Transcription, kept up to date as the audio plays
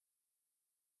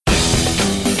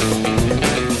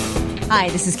Hi,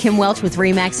 this is Kim Welch with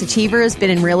RE/MAX Achievers. Been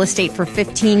in real estate for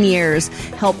 15 years.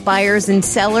 Help buyers and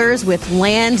sellers with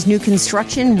land, new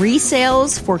construction,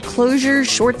 resales, foreclosures,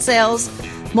 short sales,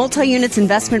 multi-units,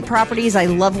 investment properties. I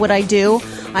love what I do.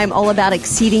 I'm all about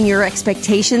exceeding your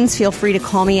expectations. Feel free to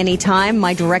call me anytime.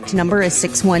 My direct number is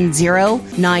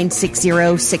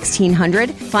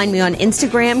 610-960-1600. Find me on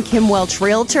Instagram, Kim Welch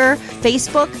Realtor,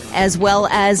 Facebook, as well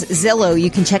as Zillow. You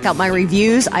can check out my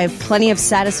reviews. I have plenty of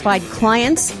satisfied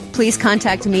clients. Please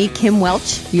contact me, Kim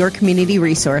Welch, your community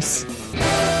resource.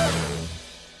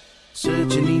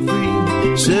 Such a neat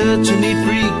freak, can't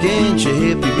you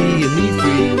help me be a neat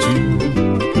freak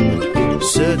too?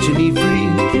 Such a neat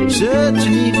freak,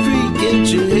 can't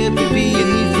you help me be a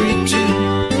neat freak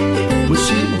too? Well,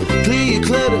 she'll clear your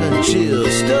clutter, she'll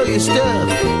stow your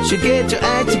stuff, she'll get your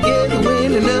act together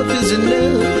when enough is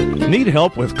enough. Need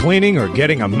help with cleaning or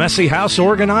getting a messy house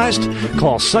organized?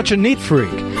 Call Such a Neat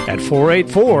Freak at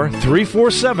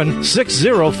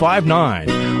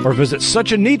 484-347-6059 or visit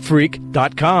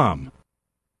suchaneatfreak.com.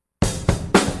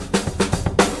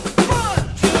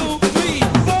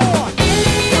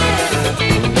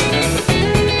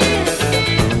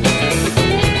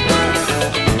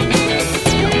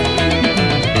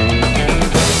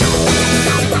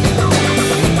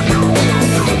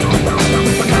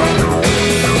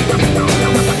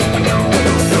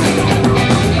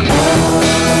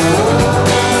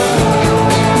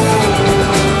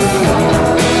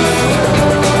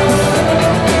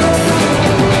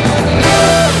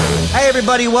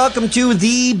 Everybody, welcome to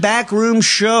the Backroom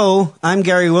Show. I'm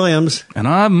Gary Williams. And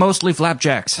I'm Mostly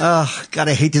Flapjacks. God,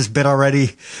 I hate this bit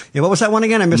already. Yeah, what was that one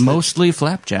again? I missed Mostly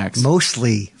Flapjacks.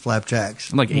 Mostly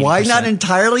Flapjacks. Like 80%. Why not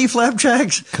entirely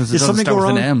Flapjacks? Because it doesn't start with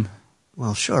an M.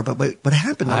 Well, sure, but what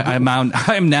happened?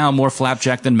 I'm now more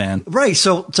flapjack than man. Right,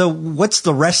 so what's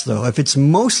the rest, though? If it's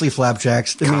mostly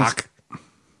Flapjacks, that cock.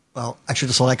 Well, I should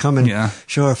have saw that coming. Yeah.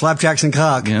 Sure, Flapjacks and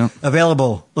Cock. Yeah.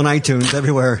 Available on iTunes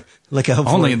everywhere.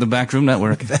 Only in the Backroom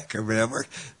Network. Backroom Network.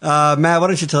 Matt, why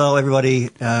don't you tell everybody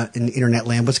in internet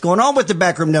land what's going on with the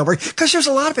Backroom Network? Because there's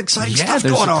a lot of exciting stuff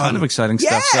going on. Yeah, there's a ton of exciting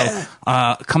stuff. So,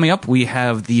 coming up, we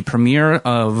have the premiere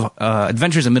of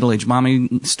Adventures of Middle-Aged Mommy,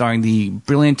 starring the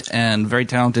brilliant and very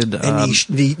talented... and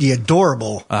the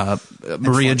adorable...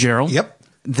 Maria Gerald. Yep.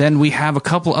 Then we have a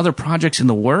couple other projects in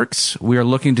the works. We are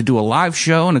looking to do a live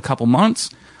show in a couple months.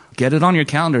 Get it on your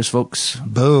calendars, folks.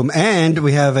 Boom. And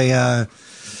we have a...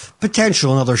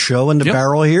 potential another show in the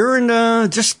barrel here,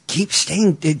 and just keep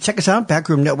staying. Check us out,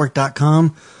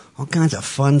 backroomnetwork.com. All kinds of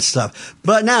fun stuff.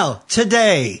 But now,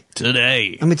 today,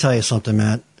 let me tell you something,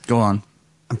 Matt. Go on.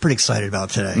 I'm pretty excited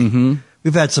about today. Mm-hmm.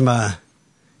 We've had some,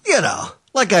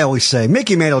 like I always say,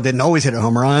 Mickey Mantle didn't always hit a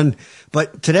home run,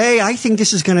 but today I think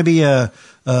this is going to be a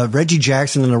Reggie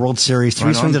Jackson in the World Series.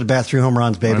 Three swings at the bat, 3 home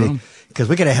runs, baby. Because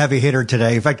we got a heavy hitter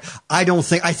today. In fact, I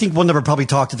think we'll never probably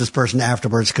talk to this person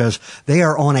afterwards because they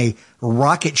are on a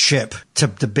rocket ship to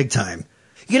big time.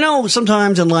 You know,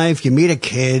 sometimes in life you meet a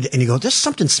kid and you go, there's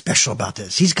something special about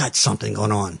this. He's got something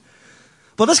going on.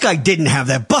 Well, this guy didn't have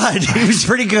that, but he was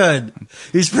pretty good.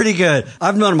 He's pretty good.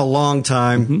 I've known him a long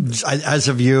time, as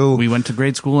have you. We went to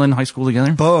grade school and high school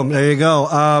together. Boom. There you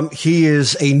go. He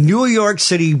is a New York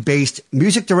City-based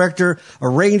music director,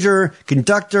 arranger,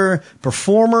 conductor,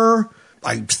 performer.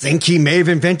 I think he may have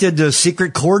invented the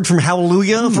secret chord from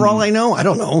Hallelujah, for all I know. I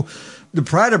don't know. The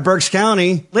pride of Berks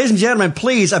County. Ladies and gentlemen,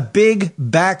 please, a big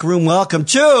backroom welcome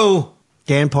to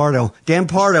Dan Pardo. Dan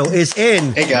Pardo is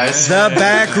in Hey, guys. the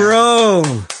back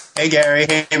room. Hey, Gary.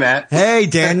 Hey, Matt. Hey,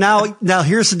 Dan. Now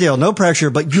here's the deal. No pressure,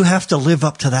 but you have to live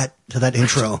up to that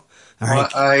intro. All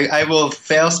right. Well, I will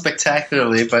fail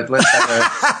spectacularly, but let's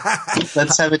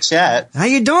have a chat. How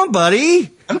you doing,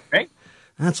 buddy? I'm great.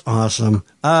 That's awesome.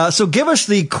 So give us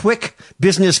the quick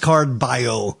business card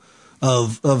bio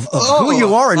of who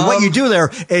you are and what you do there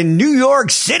in New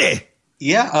York City.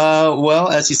 Yeah, well,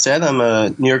 as you said, I'm a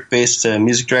New York-based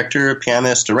music director,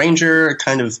 pianist, arranger,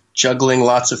 kind of juggling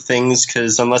lots of things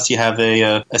because unless you have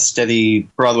a steady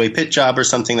Broadway pit job or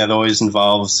something, that always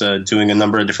involves doing a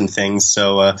number of different things.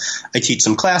 So I teach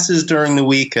some classes during the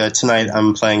week. Tonight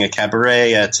I'm playing a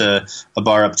cabaret at a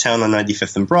bar uptown on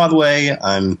 95th and Broadway.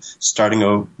 I'm starting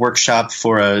a workshop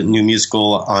for a new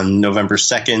musical on November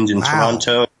 2nd in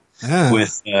Toronto.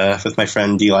 With my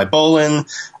friend Eli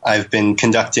Bolin. I've been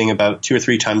conducting about 2 or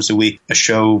 3 times a week a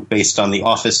show based on The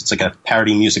Office. It's like a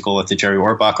parody musical at the Jerry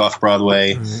Orbach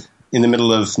off-Broadway. Mm-hmm. In the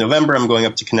middle of November, I'm going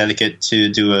up to Connecticut to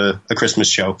do a Christmas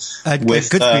show. At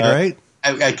Goodspeed, right?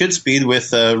 At Goodspeed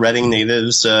with Reading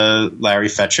natives Larry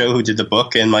Feccio, who did the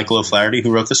book, and Michael O'Flaherty,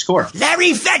 who wrote the score.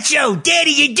 Larry Feccio!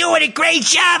 Daddy, you're doing a great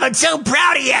job! I'm so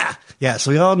proud of you! Yeah,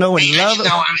 so we all know and love it.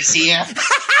 I was here.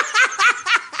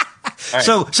 right.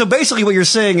 So basically what you're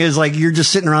saying is like you're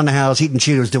just sitting around the house eating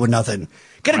Cheetos doing nothing.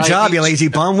 Get a job, you lazy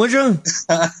bum, would you?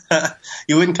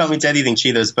 You wouldn't call me dead eating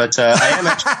Cheetos, but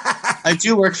I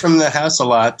do work from the house a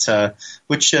lot,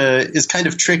 which is kind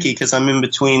of tricky because I'm in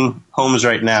between homes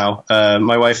right now.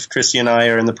 My wife, Chrissy, and I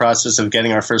are in the process of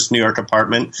getting our first New York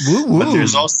apartment. Woo-woo. But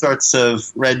there's all sorts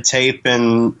of red tape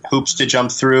and hoops to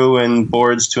jump through and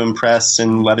boards to impress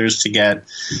and letters to get.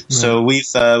 So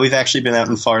we've actually been out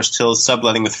in Forest Hills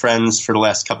subletting with friends for the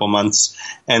last couple months,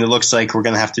 and it looks like we're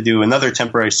going to have to do another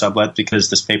temporary sublet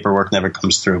because this paperwork never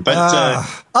comes through. But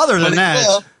other than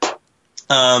that,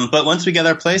 but once we get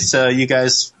our place, you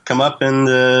guys come up and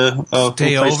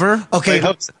stay over.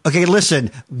 Okay.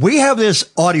 Listen, we have this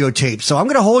audio tape, so I'm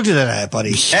going to hold you to that,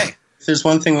 buddy. Hey, if there's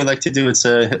one thing we like to do, it's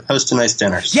host a nice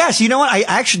dinner. Yes, you know what? I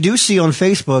actually do see on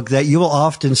Facebook that you will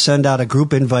often send out a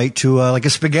group invite to like a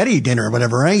spaghetti dinner or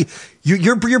whatever, right?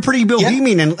 You're pretty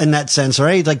bohemian in that sense,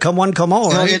 right? Like come on,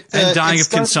 right? And dying of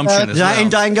consumption as well.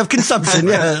 And dying of consumption,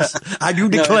 yes. I do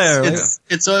declare.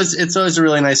 It's always a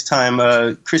really nice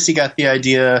time. Chrissy got the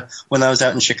idea when I was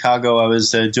out in Chicago. I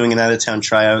was doing an out-of-town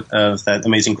tryout of that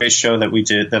Amazing Grace show that we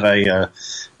did that I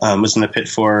was in the pit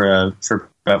for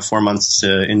about 4 months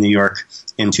in New York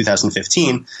in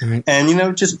 2015. Right.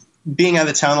 And, just being out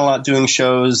of town a lot doing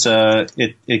shows,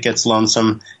 it gets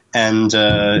lonesome. And,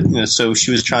 so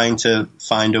she was trying to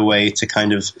find a way to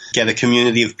kind of get a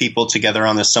community of people together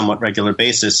on a somewhat regular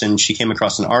basis. And she came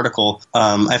across an article.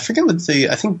 I forget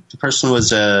I think the person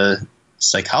was a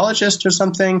psychologist or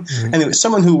something. Mm-hmm. And it was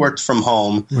someone who worked from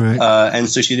home. Right. And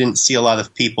so she didn't see a lot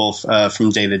of people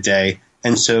from day to day.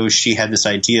 And so she had this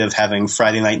idea of having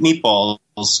Friday night meatballs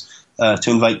to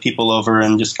invite people over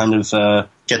and just kind of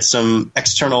get some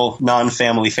external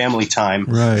non-family time.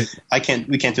 Right. We can't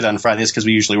do that on Fridays because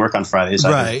we usually work on Fridays.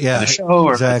 Right. Yeah. At the show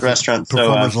or at the restaurant.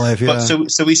 Performer's life. Yeah.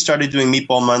 So we started doing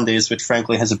Meatball Mondays, which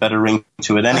frankly has a better ring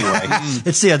to it anyway.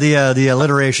 It's the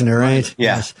alliteration there, right?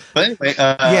 Yeah. Yes. But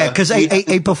anyway, because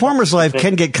a performer's life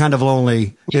can get kind of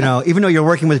lonely. Even though you're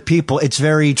working with people, it's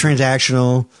very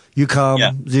transactional. You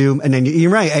come, Zoom, and then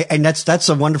you're right, and that's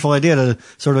a wonderful idea to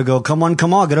sort of go, come on,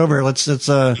 get over here, let's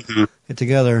get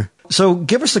together. So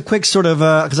give us a quick sort of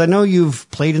because I know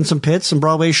you've played in some pits, some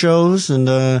Broadway shows, and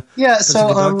So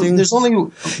there's only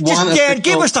one. Dad,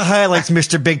 give us the highlights,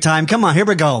 Mr. Big Time. Come on, here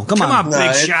we go. Come on,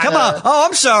 big shot. Come on. Oh,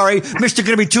 I'm sorry, Mr.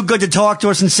 Going to be too good to talk to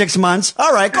us in 6 months.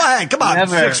 All right, go ahead. Come on.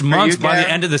 Never. 6 months by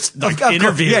the end of this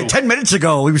interview. Yeah, 10 minutes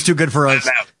ago, he was too good for us.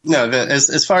 No,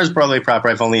 as far as Broadway proper,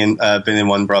 I've only been in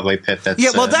one Broadway pit.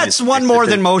 That's one more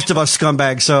than most of us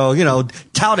scumbags. So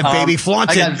tout it, baby,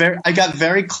 flaunt it. I got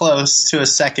very close to a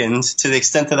second, to the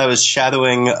extent that I was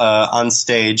shadowing on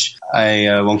stage.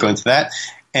 I won't go into that.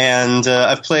 And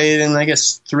I've played in, I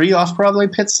guess, 3 off-Broadway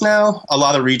pits now. A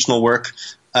lot of regional work.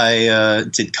 I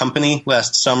did Company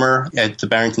last summer at the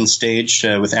Barrington Stage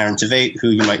with Aaron Tveit, who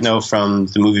you might know from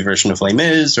the movie version of Les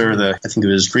Mis or I think it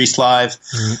was Grease Live.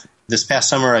 Mm-hmm. This past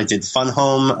summer, I did Fun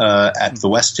Home at the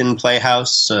Westin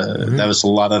Playhouse.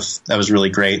 That was really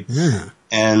great. Yeah.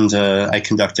 And I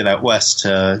conducted out west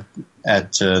at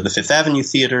the Fifth Avenue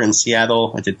Theater in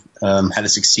Seattle. I did had to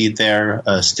succeed there,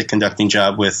 a stick conducting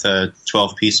job with a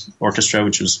 12-piece orchestra,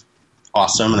 which was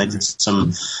awesome. And I did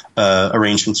some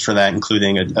arrangements for that,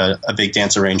 including a big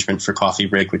dance arrangement for Coffee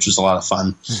Break, which was a lot of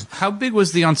fun. How big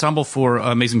was the ensemble for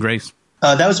Amazing Grace?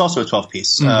 That was also a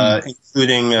 12-piece,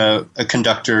 including a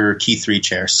conductor key 3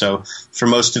 chair. So for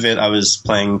most of it, I was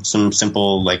playing some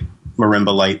simple like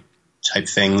marimba light type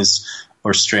things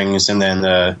or strings, and then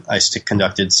I stick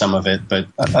conducted some of it. But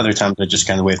other times I just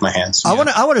kind of wave my hands. I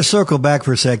want to circle back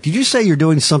for a sec. Did you say you're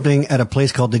doing something at a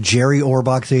place called the Jerry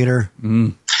Orbach Theater?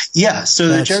 Mm. Yeah, so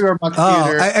the Jerry Orbach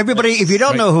Theater. Everybody, if you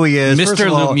don't know who he is,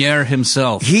 Mr. Lumiere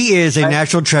himself. He is a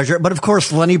national treasure. But of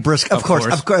course, Lenny Briscoe, of course,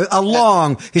 a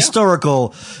long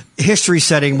historical history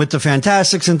setting with the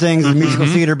Fantastics and things, the musical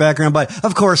theater background. But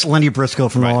of course, Lenny Briscoe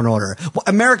from Law and Order.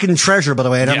 American treasure, by the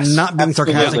way. And I'm not being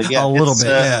sarcastic a little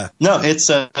bit. No, it's,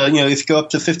 if you go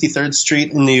up to 53rd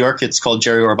Street in New York, it's called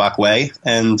Jerry Orbach Way.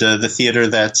 And the theater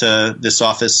that this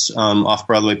Office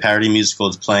off-Broadway parody musical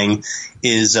is playing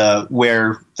is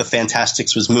where the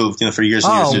Fantastics was moved, for years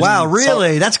and years. Oh, wow,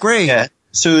 really? That's great. Yeah.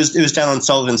 So it was down on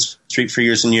Sullivan Street for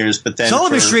years and years, but then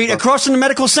Sullivan Street across from the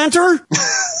medical center,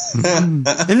 and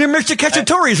near Mr.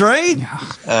 Cacciatore's, right?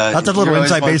 That's a little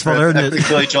inside baseball there, isn't it?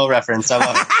 Billy Joel reference. I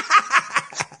love it.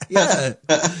 Yeah,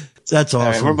 that's awesome.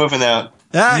 All right, we're moving out.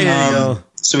 There you go.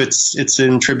 So it's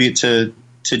in tribute to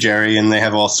to Jerry, and they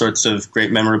have all sorts of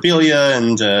great memorabilia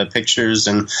and pictures.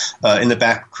 And in the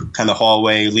back kind of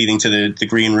hallway leading to the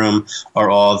green room are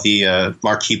all the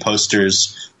marquee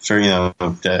posters for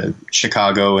the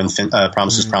Chicago and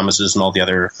Promises and all the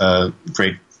other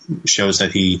great shows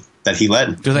that he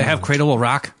led. Do they have Cradle Will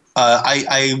Rock?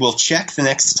 I will check the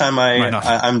next time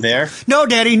I'm there. No,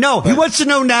 Daddy, no. He wants to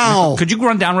know now. Could you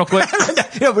run down real quick?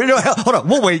 No, hold on.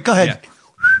 We'll wait. Go ahead. Yeah.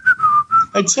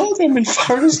 I told him in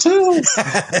Forest Hills.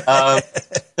 I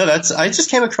just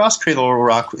came across Cradle Will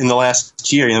Rock in the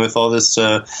last year, with all this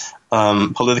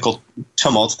political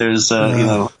tumult. There's,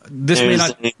 this may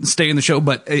not stay in the show,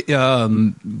 but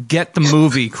get the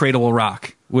movie Cradle Will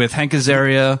Rock with Hank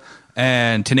Azaria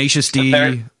and Tenacious D.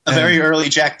 A very early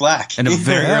Jack Black. And a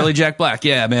very early Jack Black.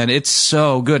 Yeah, man, it's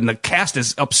so good. And the cast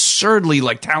is absurdly,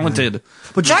 talented.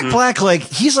 But Jack Black,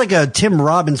 he's like a Tim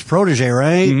Robbins protege,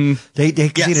 right? Mm-hmm. They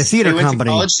had a theater they went company.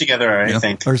 To college together, I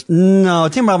think. No,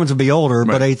 Tim Robbins would be older,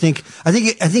 Right. but I think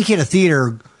he had a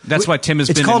theater. That's why Tim has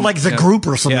it's been called in, The Group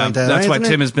or something like that. That's right? why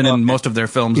Tim has been in most of their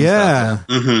films. Yeah.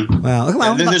 And stuff,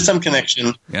 Well, There's some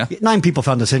connection. yeah. 9 people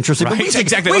found this interesting. Right, But we think,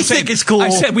 exactly. We I'm think saying, it's cool. I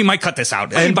said we might cut this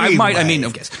out. And by might, I mean,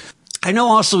 okay. I know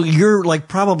also you're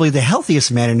probably the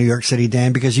healthiest man in New York City,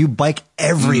 Dan, because you bike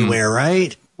everywhere,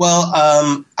 right? Well,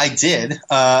 I did,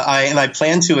 and I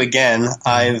plan to again.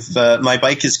 My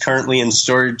bike is currently in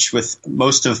storage with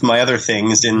most of my other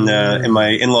things in my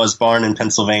in-laws' barn in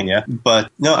Pennsylvania.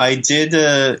 But no, I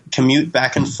did commute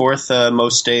back and forth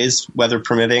most days, weather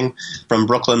permitting, from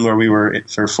Brooklyn, where we were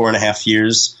for 4.5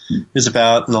 years. It was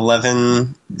about an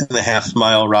 11.5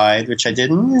 mile ride, which I did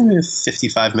in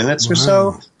 55 minutes or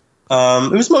so.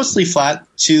 It was mostly flat,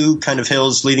 2 kind of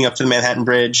hills leading up to the Manhattan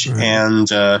Bridge and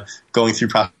going through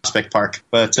Prospect Park.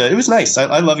 But it was nice.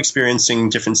 I love experiencing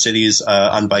different cities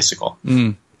on bicycle.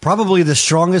 Probably the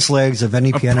strongest legs of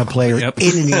any piano player Yep.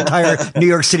 in the entire New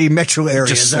York City metro area.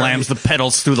 Just slams the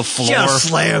pedals through the floor. Just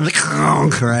slams.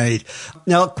 Right.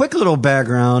 Now, quick little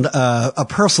background, a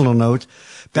personal note.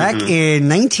 Back in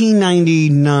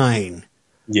 1999,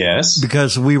 Yes.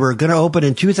 because we were going to open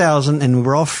in 2000 and we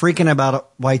were all freaking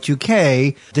about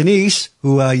Y2K. Denise,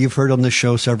 who you've heard on this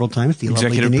show several times, the lovely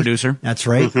Executive Denise. producer. That's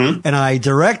right. And I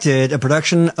directed a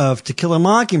production of To Kill a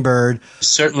Mockingbird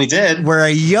Certainly did. where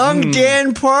a young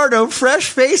Dan Pardo, fresh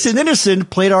face and innocent,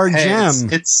 played our gem.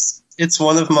 It's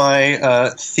one of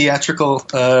my theatrical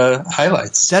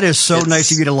highlights. That is so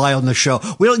nice of you to lie on the show.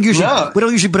 We don't usually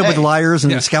put up with liars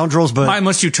and scoundrels, but Why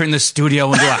must you turn the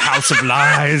studio into a house of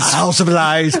lies? House of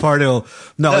Lies, Pardo.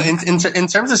 No, In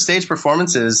terms of stage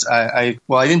performances, I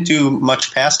didn't do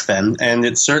much past then, and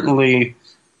it's certainly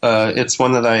it's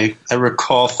one that I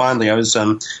recall fondly. I was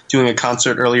doing a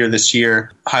concert earlier this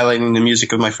year highlighting the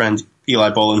music of my friend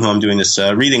Eli Bolin, who I'm doing this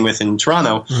reading with in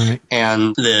Toronto,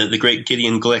 and the great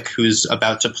Gideon Glick, who's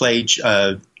about to play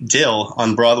Dill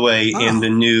on Broadway in the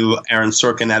new Aaron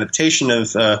Sorkin adaptation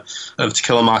of To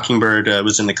Kill a Mockingbird,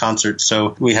 was in the concert.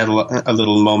 So we had a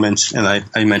little moment, and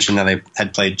I mentioned that I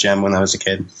had played Jem when I was a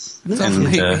kid. And,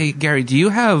 hey, Gary, do you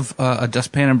have a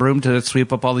dustpan and broom to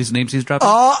sweep up all these names he's dropping?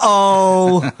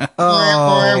 Oh.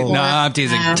 No, I'm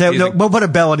teasing. We'll put a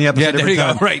bell on the episode. Yeah, there every you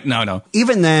go. time. Right, no.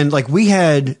 Even then,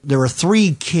 there were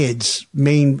 3 kids,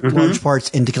 main large parts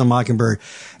in To Kill a Mockingbird,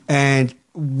 and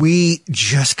we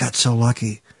just got so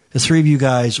lucky. The 3 of you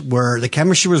guys the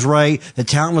chemistry was right, the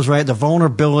talent was right, the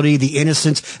vulnerability, the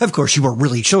innocence. Of course, you were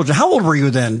really children. How old were you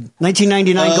then?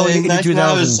 1999 going into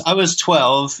 2000? I was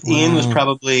 12. Wow. Ian was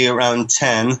probably around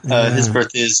 10. His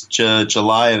birthday is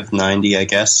July of 90, I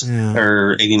guess,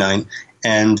 or 89.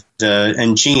 And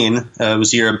Gene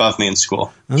was a year above me in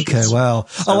school. Okay, wow.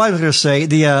 So. I was going to say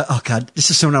this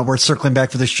is so not worth circling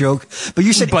back for this joke. But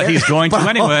you said, but he's going to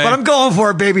anyway. But I'm going for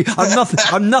it, baby. I'm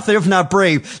nothing if not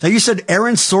brave. Now you said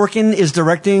Aaron Sorkin is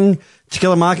directing To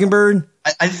Kill a Mockingbird.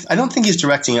 I don't think he's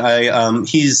directing.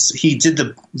 He did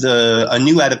a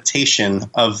new adaptation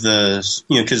of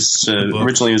because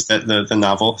originally it was the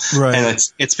novel, right. And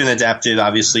it's been adapted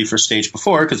obviously for stage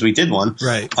before because we did one,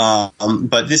 right.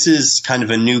 But this is kind of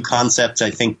a new concept.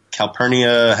 I think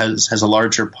Calpurnia has a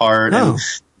larger part,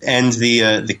 and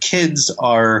the kids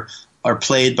are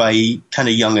played by kind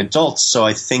of young adults. So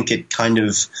I think I'm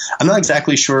not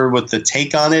exactly sure what the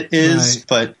take on it is, right.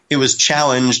 But it was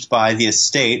challenged by the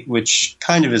estate, which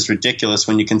kind of is ridiculous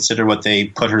when you consider what they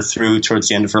put her through towards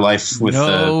the end of her life.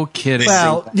 No kidding.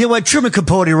 Well, you know what? Truman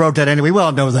Capote wrote that anyway. We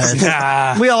all know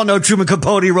that. We all know Truman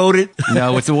Capote wrote it.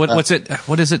 No, what's it?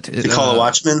 What is it? To Call a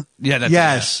Watchman? Yeah. That's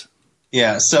yes.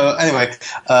 Yeah. So anyway,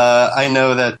 I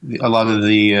know that a lot of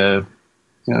the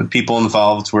people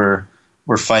involved were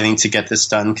we're fighting to get this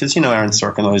done because Aaron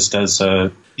Sorkin always does.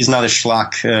 He's not a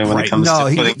schlock when it comes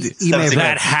to putting stuff together.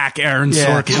 That hack Aaron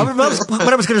Sorkin.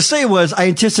 What I was going to say was I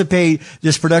anticipate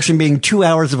this production being 2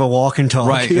 hours of a walk and talk.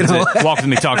 Right. Walk with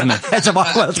me, talk to me.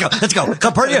 Let's go.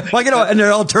 Capernaum. And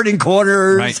they're all turning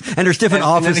corners, right. And there's different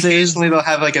offices. And occasionally they'll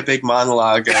have like a big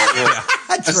monologue.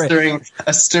 A stirring,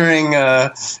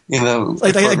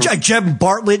 like a Jeb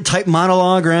Bartlett type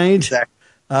monologue, right?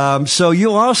 Exactly. So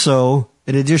you also,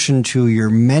 in addition to your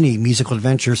many musical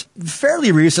adventures,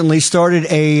 fairly recently started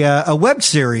a web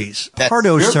series,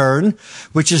 Pardo's Turn,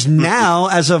 which is now,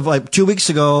 as of like 2 weeks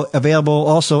ago, available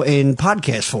also in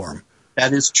podcast form.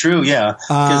 That is true, yeah.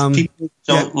 Because people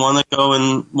don't want to go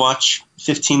and watch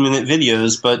 15-minute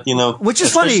videos, but, Which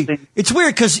is funny. It's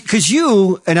weird because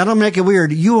you, and I don't make it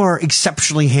weird, you are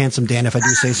exceptionally handsome, Dan, if I do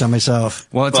say so myself.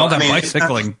 Well, it's all that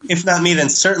bicycling. If not me, then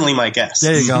certainly my guest.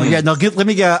 There you go. Yeah, no, let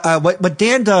me get, what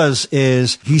Dan does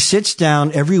is he sits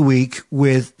down every week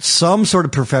with some sort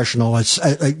of professional,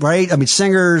 right? I mean,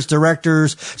 singers,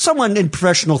 directors, someone in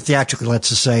professional theatrical, let's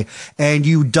just say, and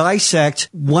you dissect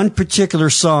one particular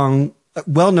song,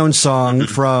 well-known song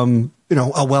from,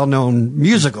 a well-known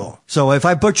musical. So if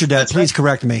I butchered that, please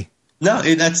correct me. No,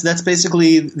 that's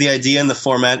basically the idea and the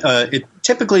format. It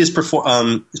typically is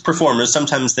performers.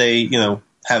 Sometimes they,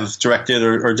 have directed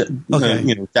or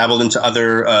dabbled into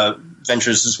other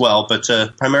ventures as well, but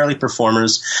primarily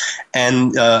performers.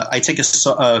 And I take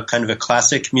a kind of a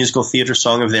classic musical theater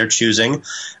song of their choosing,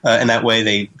 and that way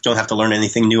they don't have to learn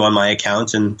anything new on my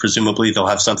account, and presumably they'll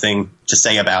have something to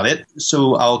say about it.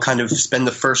 So I'll kind of spend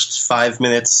the first 5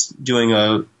 minutes doing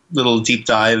a little deep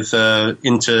dive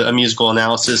into a musical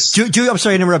analysis. I'm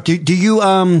sorry to interrupt. Do you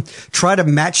try to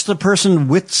match the person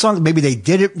with song? Maybe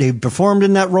they performed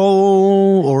in that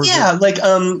role, or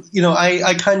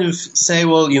I kind of say,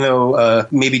 well,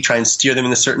 maybe try and steer them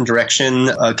in a certain direction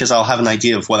because I'll have an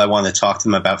idea of what I want to talk to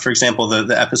them about. For example,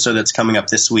 the episode that's coming up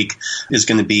this week is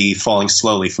going to be Falling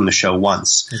Slowly from the show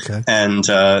Once, and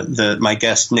my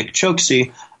guest Nick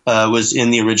Chokesy was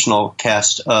in the original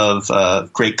cast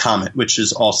of Great Comet, which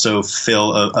is also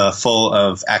full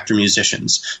of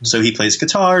actor-musicians. So he plays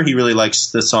guitar. He really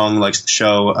likes the song, likes the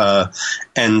show.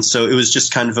 And so it was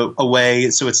just kind of a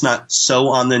way, so it's not so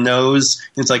on the nose.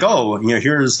 It's like,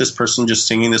 here's this person just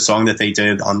singing the song that they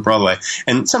did on Broadway.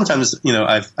 And sometimes,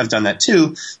 I've done that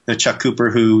too. Chuck Cooper,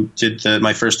 who did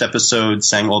my first episode,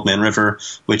 sang Old Man River,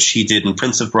 which he did in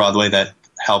Prince of Broadway, that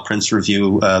Hal Prince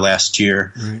review last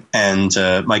year. Right. And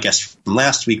my guest from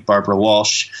last week, Barbara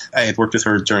Walsh, I had worked with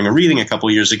her during a reading a couple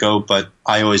of years ago, but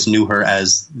I always knew her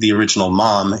as the original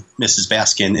mom, Mrs.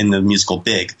 Baskin, in the musical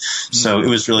Big. So it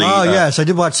was really... Oh, yes, I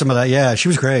did watch some of that. Yeah, she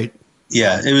was great.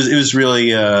 Yeah, it was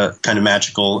really kind of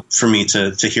magical for me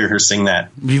to hear her sing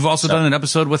that. You've also done an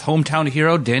episode with hometown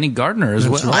hero Danny Gardner as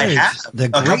well. Right. I have. The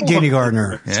great Danny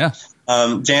Gardner. Yeah.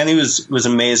 Danny was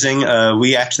amazing.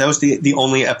 That was the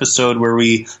only episode where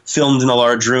we filmed in a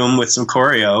large room with some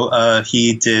choreo.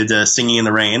 He did Singing in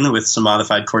the Rain with some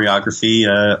modified choreography,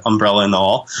 umbrella and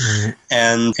all,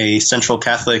 and a Central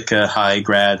Catholic high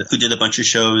grad who did a bunch of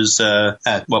shows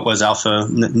at what was Alpha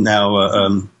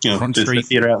now, Front Street. The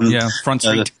theater out in, Front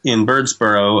Street in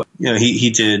Birdsboro.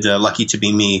 He did Lucky to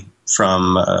Be Me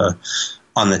from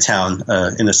On the Town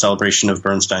in the celebration of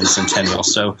Bernstein's centennial.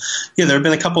 So, there have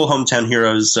been a couple of hometown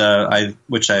heroes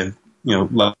which I've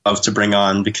love to bring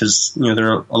on because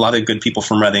there are a lot of good people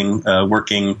from Reading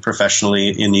working professionally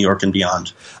in New York and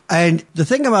beyond. And the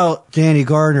thing about Danny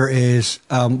Gardner is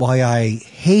why I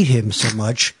hate him so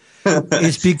much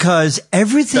is because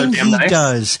everything he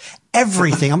does.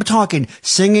 Everything. I'm talking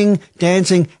singing,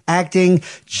 dancing, acting,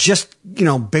 just,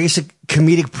 basic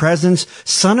comedic presence.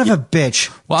 Son of a bitch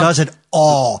does it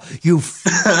all. You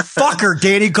fucker,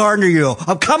 Danny Gardner, you.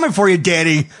 I'm coming for you,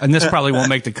 Danny. And this probably won't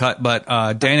make the cut, but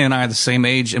Danny and I are the same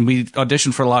age, and we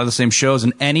auditioned for a lot of the same shows,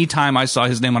 and any time I saw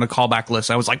his name on a callback list,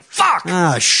 I was like, fuck!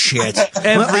 Ah, shit.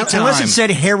 Every time. Unless it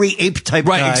said hairy ape type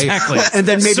guy. Right, exactly. And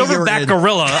then maybe Silverback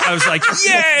gorilla. I was like,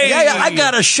 yay! Yeah, I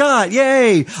got a shot.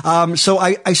 Yay. So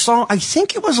I saw, I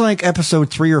think it was like episode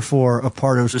 3 or 4 of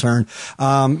Pardo's Turn.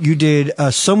 You did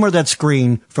Somewhere That's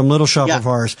Green from Little Shop of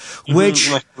Horrors,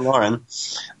 which... Lauren.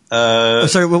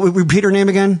 Sorry, repeat her name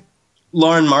again?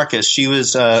 Lauren Marcus. She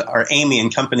was our Amy in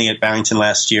Company at Barrington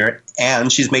last year,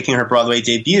 and she's making her Broadway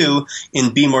debut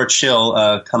in Be More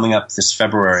Chill coming up this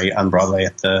February on Broadway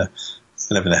at the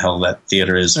whatever the hell that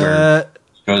theater is where it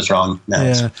goes wrong now.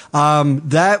 Yeah.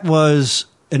 That was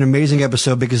an amazing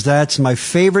episode because that's my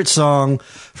favorite song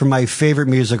from my favorite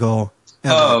musical.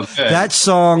 Oh, good. That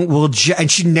song will, and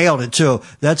she nailed it too.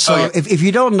 That song, if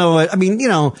you don't know it, I mean, you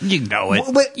know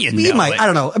it. You might. I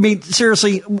don't know. I mean,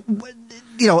 seriously,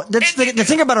 the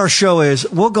thing about our show is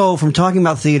we'll go from talking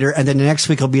about theater and then the next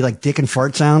week will be like dick and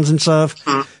fart sounds and stuff.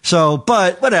 So,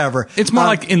 but whatever. It's more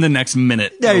like in the next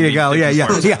minute. There you go.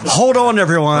 Yeah. Hold on,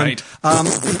 everyone. Right.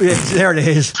 There it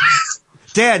is.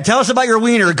 Dad, tell us about your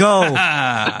wiener. Go.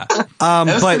 That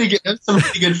was pretty good. That was some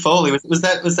pretty good Foley. Was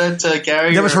that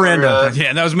Gary? That was Miranda.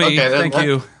 Yeah, that was me. Okay, Thank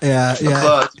you. Yeah.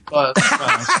 Applause.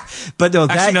 But no,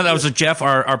 actually, no, that was a Jeff,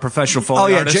 our professional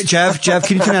Foley artist. Jeff,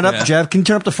 can you turn that up? Yeah. Jeff, can you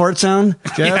turn up the fart sound?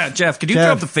 Jeff, could you turn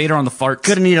up the fader on the farts?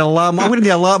 I'm gonna need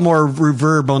a lot more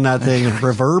reverb on that thing.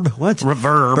 Reverb? What?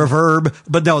 Reverb.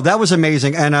 But no, that was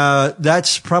amazing, and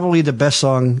that's probably the best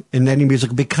song in any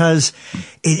musical because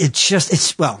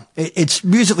it's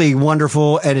musically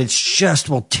wonderful, and it's just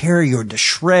will tear you to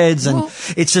shreds, and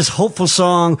it's this hopeful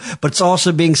song, but it's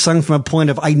also being sung from a point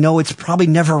of I know it's probably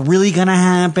never really gonna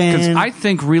happen. Because I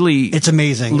think really it's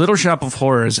amazing. Little Shop of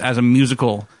Horrors as a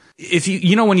musical. If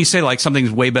you know when you say like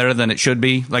something's way better than it should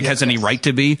be, like has any right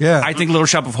to be, I think Little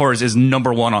Shop of Horrors is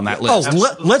number one on that list.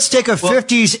 Let's take a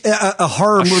 50s a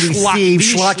horror movie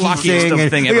schlocky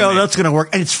thing, and that's going to work,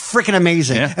 and it's freaking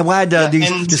amazing. Yeah. And we had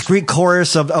this Greek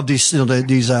chorus of these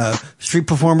street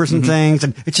performers and things,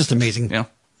 and it's just amazing. Yeah.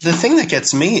 The thing that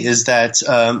gets me is that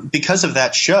because of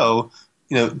that show,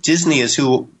 Disney is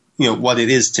what it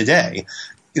is today.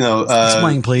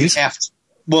 Explain, please.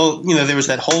 Well, there was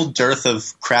that whole dearth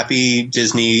of crappy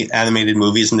Disney animated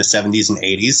movies in the 70s and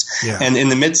 80s. Yeah. And in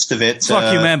the midst of it...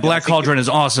 Fuck you, man. Black Cauldron is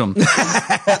awesome.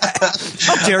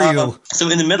 How dare you? So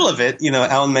in the middle of it,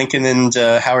 Alan Menken and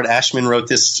Howard Ashman wrote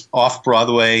this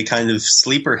off-Broadway kind of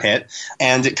sleeper hit,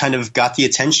 and it kind of got the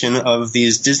attention of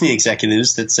these Disney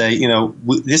executives that say,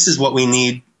 this is what we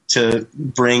need to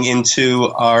bring into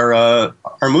our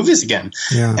movies again.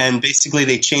 Yeah. And basically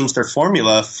they changed their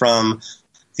formula from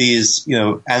these,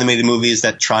 animated movies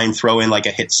that try and throw in like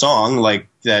a hit song, like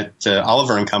that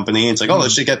Oliver and Company. It's like,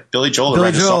 let's just get Billy Joel to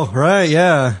write a song. Right?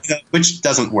 Yeah, which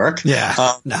doesn't work. Yeah,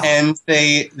 no. And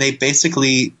they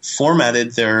basically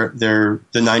formatted the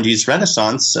 '90s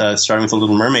Renaissance, starting with The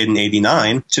Little Mermaid in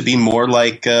 '89, to be more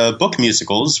like book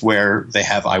musicals, where they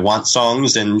have I Want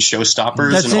songs and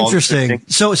showstoppers. That's and all interesting.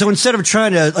 So instead of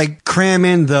trying to like cram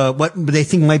in what they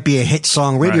think might be a hit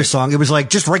song, radio song, it was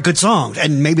like just write good songs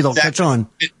and maybe they'll catch on.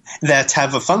 That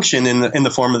have a function in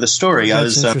the form of the story.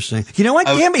 That's interesting. You know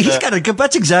what? Damn it, he's got a.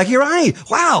 That's exactly right.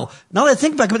 Wow. Now that I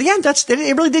think back, but yeah,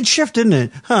 it really did shift, didn't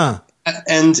it? Huh?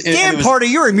 And Pardo,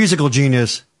 you're a musical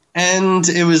genius. And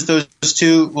it was those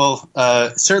two. Well,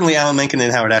 certainly Alan Menken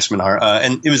and Howard Ashman are,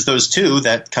 and it was those two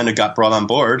that kind of got brought on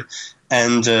board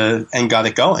and got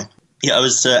it going. Yeah, I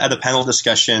was at a panel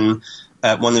discussion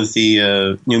at one of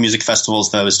the new music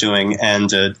festivals that I was doing,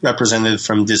 and a representative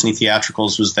from Disney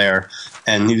Theatricals was there,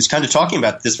 and he was kind of talking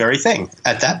about this very thing.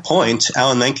 At that point,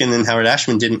 Alan Menken and Howard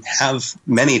Ashman didn't have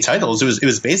many titles. It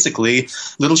was basically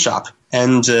Little Shop,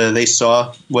 and they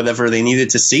saw whatever they needed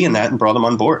to see in that and brought them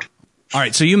on board. All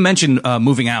right, so you mentioned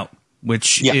Moving Out,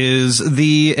 which is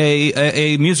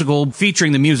a musical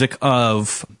featuring the music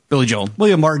of Billy Joel.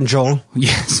 William Martin Joel.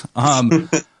 Yes.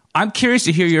 I'm curious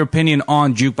to hear your opinion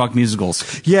on jukebox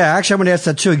musicals. Yeah, actually, I'm going to ask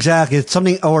that too. Exactly. It's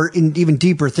something, or even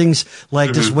deeper things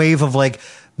like this wave of like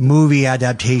movie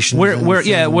adaptations.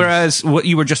 Whereas what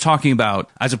you were just talking about,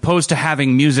 as opposed to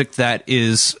having music that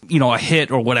is, a hit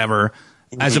or whatever,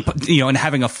 and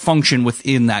having a function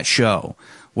within that show.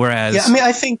 Whereas,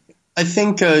 I think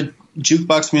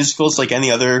jukebox musicals, like any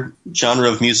other genre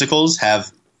of musicals,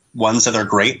 have ones that are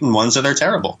great and ones that are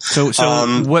terrible. So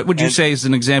what would you say is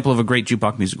an example of a great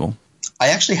jukebox musical? I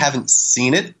actually haven't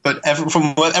seen it, but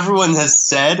from what everyone has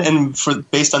said, and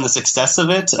based on the success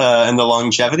of it and the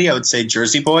longevity, I would say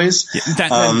Jersey Boys.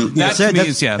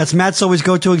 That's Matt's always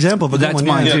go-to example. But that's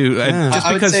mine too. Just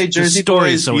I would say Jersey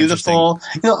Boys is so beautiful.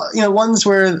 Ones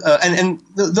where and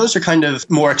those are kind of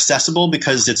more accessible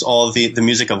because it's all the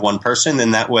music of one person,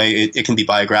 and that way it can be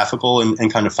biographical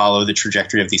and kind of follow the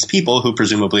trajectory of these people who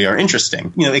presumably are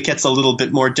interesting. It gets a little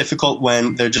bit more difficult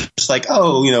when they're just like,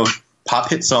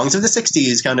 pop hit songs of the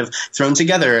 60s kind of thrown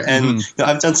together. And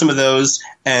I've done some of those,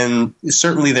 and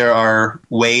certainly there are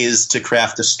ways to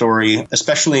craft a story,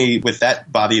 especially with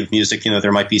that body of music.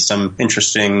 There might be some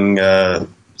interesting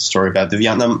story about the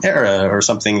Vietnam era or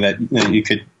something that you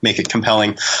could make it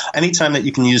compelling. Anytime that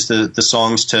you can use the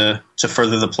songs to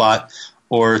further the plot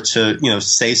or to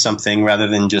say something rather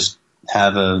than just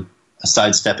have a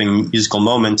sidestepping musical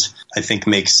moment, I think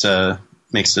makes a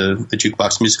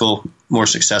jukebox musical more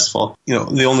successful.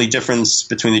 The only difference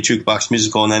between the jukebox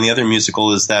musical and any other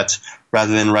musical is that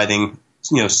rather than writing,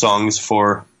 songs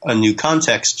for a new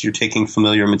context, you're taking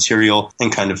familiar material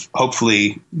and kind of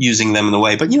hopefully using them in a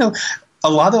way. But, a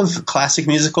lot of classic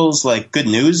musicals like Good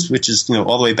News, which is,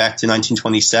 all the way back to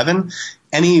 1927,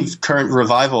 any current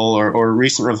revival or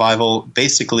recent revival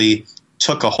basically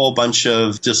took a whole bunch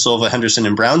of De Silva, Henderson,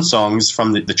 and Brown songs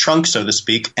from the trunk, so to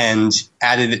speak, and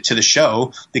added it to the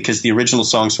show because the original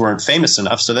songs weren't famous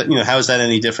enough. So that, how is that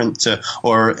any different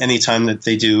or any time that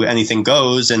they do Anything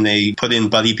Goes and they put in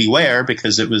Buddy Beware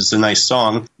because it was a nice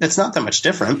song, it's not that much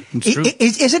different.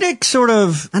 Isn't it sort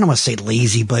of, I don't want to say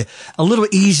lazy, but a little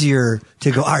easier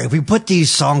to go, all right, if we put these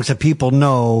songs that people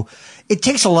know, it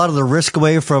takes a lot of the risk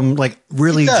away from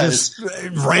really just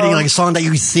writing a song that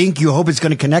you hope is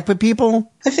going to connect with people?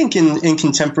 I think in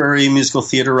contemporary musical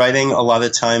theater writing, a lot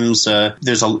of times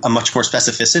there's a much more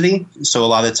specificity. So a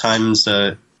lot of times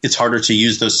it's harder to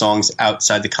use those songs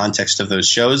outside the context of those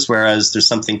shows, whereas there's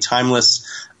something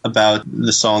timeless about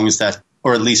the songs that,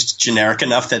 or at least generic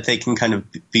enough that they can kind of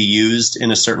be used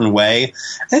in a certain way. And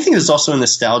I think there's also a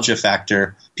nostalgia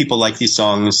factor. People like these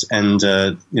songs, and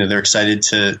they're excited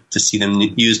to see them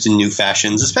used in new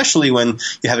fashions, especially when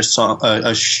you have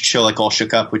a show like All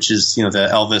Shook Up, which is the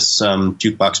Elvis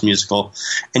jukebox musical,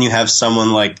 and you have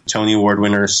someone like Tony Award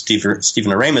winner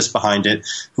Stephen Aramis behind it,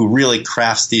 who really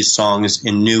crafts these songs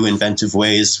in new, inventive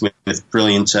ways with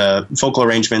brilliant vocal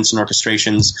arrangements and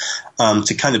orchestrations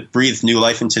to kind of breathe new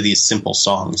life into these simple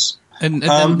songs. And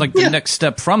then the next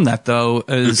step from that, though,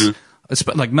 is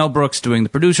like Mel Brooks doing The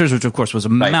Producers, which of course was a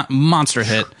monster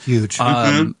hit. Huge.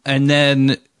 And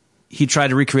then he tried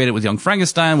to recreate it with Young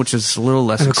Frankenstein, which is a little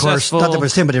less successful. Of course, not that it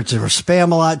was him, but it was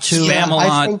Spam a lot too. Spam a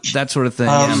lot, that sort of thing.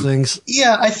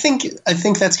 Yeah, I think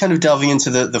that's kind of delving into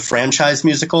the franchise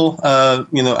musical. I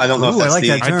don't know if that's I like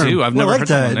that term. I do. I've never heard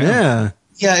that. Yeah.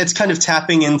 Yeah, it's kind of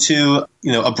tapping into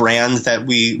a brand that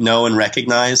we know and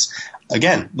recognize.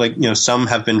 Again, some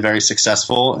have been very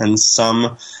successful, and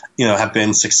some have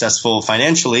been successful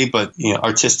financially, but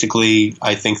artistically,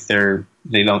 I think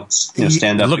they don't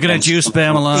stand up. Looking at you,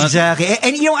 Spamalot. Exactly,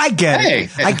 and I get it.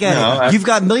 I get it. You've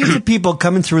got millions of people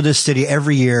coming through this city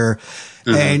every year.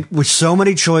 And with so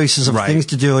many choices of things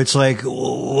to do, it's like,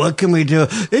 what can we do?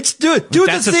 It's do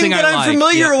the thing that I'm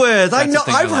familiar with. I know,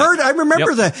 I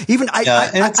remember that. Even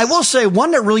I will say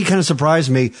one that really kind of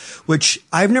surprised me, which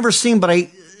I've never seen, but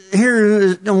I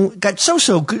got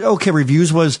so good, okay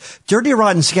reviews, was Dirty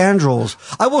Rotten Scoundrels.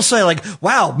 I will say,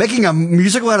 wow, making a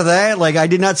musical out of that, I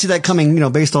did not see that coming,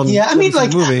 based on the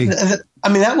movie.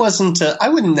 That wasn't. I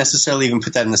wouldn't necessarily even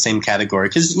put that in the same category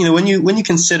because when you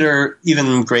consider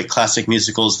even great classic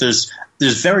musicals, there's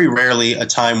very rarely a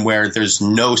time where there's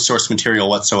no source material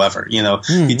whatsoever.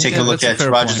 You take a look at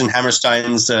Rodgers and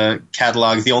Hammerstein's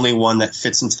catalog. The only one that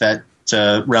fits into that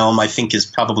realm, I think, is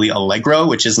probably Allegro,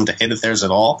 which isn't a hit of theirs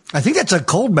at all. I think that's a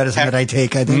cold medicine that I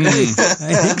take. I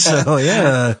think so.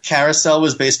 Yeah. Carousel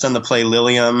was based on the play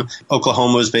Lilium.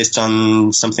 Oklahoma was based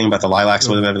on something about the lilacs,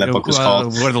 whatever that book was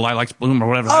called. Where the lilacs bloom, or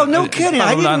whatever. Oh, no kidding!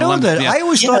 I didn't know that. I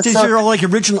always thought these were all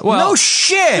original. No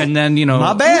shit. And then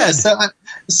my bad.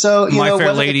 So My Fair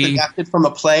whether Lady, it's adapted from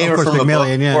a play or from a book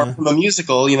or from a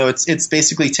musical, it's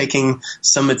basically taking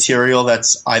some material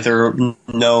that's either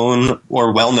known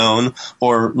or well known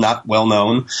or not well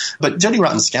known. But Dirty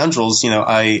Rotten Scoundrels,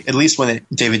 at least when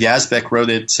David Yazbek wrote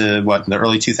it in the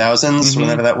early 2000s,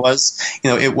 whenever that was,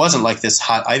 it wasn't like this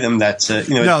hot item that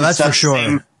no, that's for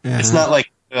sure. It's not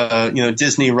like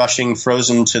Disney rushing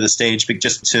Frozen to the stage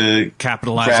just to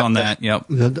capitalize on that. Yep.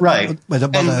 Right. And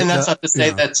that's not to say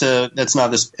that that's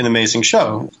not an amazing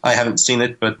show. I haven't seen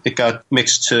it, but it got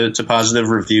mixed to positive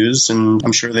reviews, and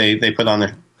I'm sure they put on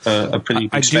a pretty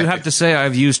good I do have to say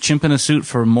I've used Chimp in a Suit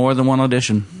for more than one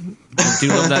audition. I do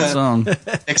love that song.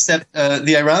 Except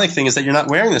the ironic thing is that you're not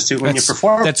wearing the suit when you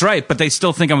perform. That's right, but they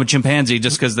still think I'm a chimpanzee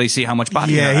just because they see how much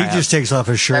body hair I have. He just takes off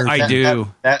his shirt. I do.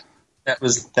 That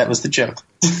was the joke.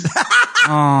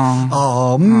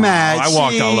 Oh, Matt! I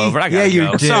walked all over. I gotta you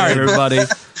go. did. Sorry, everybody.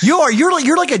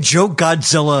 You're like a joke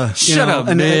Godzilla. Shut up,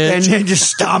 and bitch. just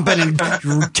stomping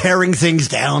and tearing things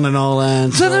down and all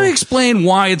that. So let me explain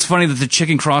why it's funny that the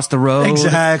chicken crossed the road.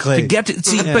 Exactly. To get to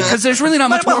see, because there's really not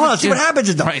much more. Hold on, see what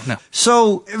happens. Right now.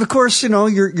 So of course,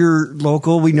 you're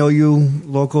local. We know you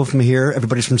local from here.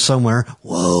 Everybody's from somewhere.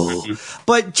 Whoa!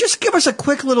 But just give us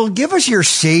give us your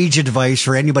sage advice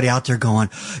for anybody out there going,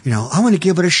 I want to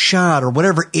give it a shot or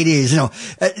whatever it is.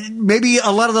 Maybe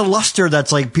a lot of the luster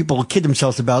that's people kid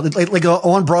themselves about. Like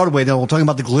on Broadway, they're talking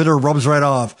about the glitter rubs right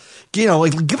off. Give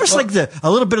us a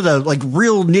little bit of the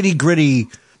real nitty gritty.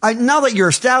 Now that you're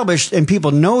established and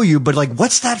people know you, but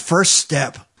what's that first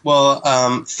step? Well,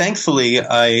 thankfully,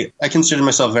 I consider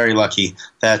myself very lucky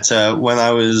that when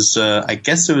I was, I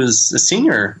guess it was a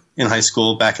senior in high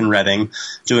school back in Reading,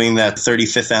 doing that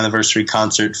 35th anniversary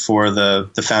concert for the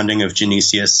founding of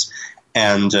Genesius.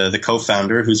 And the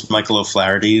co-founder, who's Michael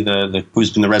O'Flaherty,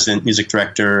 who's been the resident music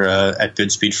director at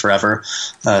Goodspeed forever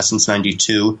since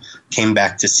 '92, came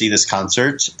back to see this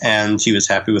concert, and he was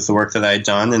happy with the work that I had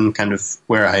done and kind of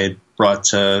where I had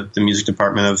brought the music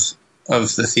department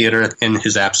of the theater in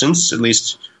his absence, at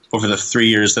least over the 3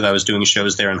 years that I was doing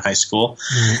shows there in high school.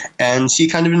 Mm-hmm. And he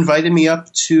kind of invited me up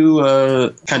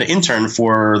to kind of intern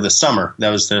for the summer. That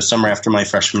was the summer after my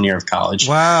freshman year of college.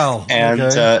 Wow. And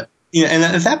and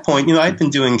at that point, I'd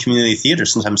been doing community theater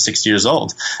since I'm 6 years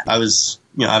old. I was,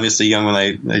 obviously young when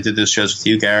I did those shows with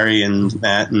you, Gary, and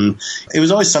Matt. And it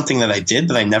was always something that I did,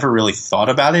 but I never really thought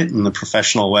about it in the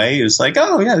professional way. It was like,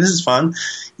 oh, yeah, this is fun.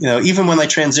 Even when I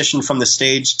transitioned from the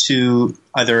stage to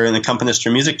either an accompanist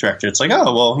or music director, it's like,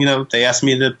 oh, well, they asked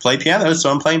me to play piano,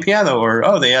 so I'm playing piano. Or,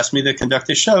 oh, they asked me to conduct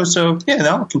this show, so, yeah,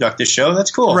 I'll conduct this show.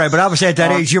 That's cool. Right, but obviously at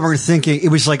that age, you were thinking, it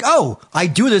was like, oh, I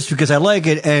do this because I like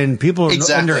it, and people are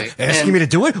asking me to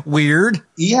do it? Weird.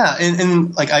 Yeah,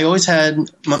 and like I always had,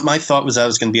 my thought was I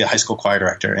was going to be a high school choir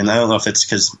director, and I don't know if it's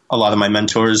because a lot of my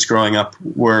mentors growing up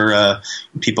were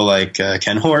people like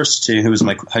Ken Horst, who was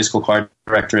my high school choir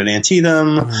director at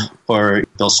Antietam, or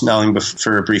Bill Snelling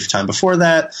for a brief time before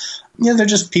that. They're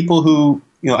just people who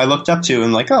I looked up to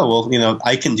and like, oh, well,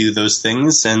 I can do those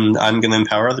things and I'm going to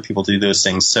empower other people to do those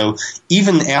things. So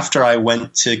even after I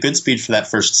went to Goodspeed for that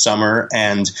first summer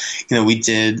and, we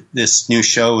did this new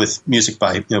show with music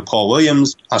by, Paul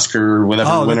Williams, Oscar,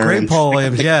 whatever winner. Oh, the great Paul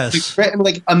Williams, yes.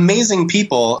 Like amazing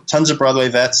people, tons of Broadway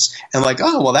vets, and like,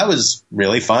 oh, well, that was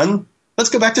really fun. Let's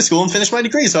go back to school and finish my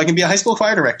degree so I can be a high school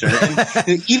choir director.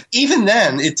 And even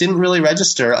then, it didn't really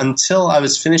register until I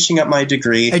was finishing up my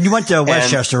degree. And you went to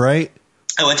Westchester, right?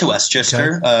 I went to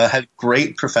Westchester, had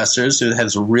great professors who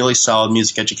has a really solid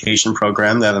music education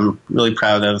program that I'm really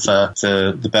proud of.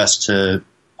 The best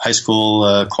high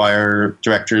school choir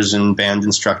directors and band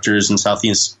instructors in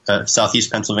Southeast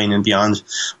Pennsylvania and beyond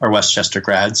are Westchester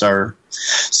grads.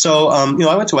 So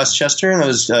I went to Westchester and I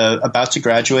was about to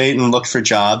graduate and look for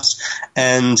jobs.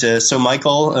 And so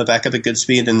Michael, back up at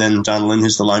Goodspeed, and then Don Lynn,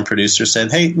 who's the line producer,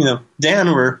 said, hey,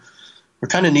 Dan, we're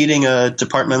kind of needing a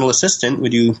departmental assistant.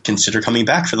 Would you consider coming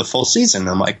back for the full season?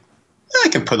 I'm like, I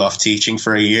could put off teaching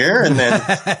for a year, and then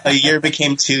a year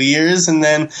became 2 years, and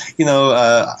then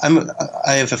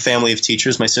I have a family of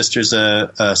teachers. My sister's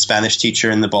a Spanish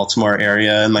teacher in the Baltimore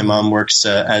area, and my mom works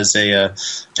as a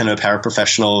kind of a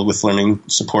paraprofessional with learning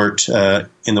support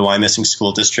in the Wyomissing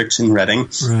School District in Reading.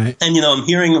 Right. And I'm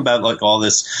hearing about like all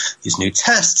these new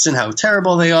tests and how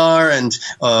terrible they are, and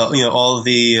all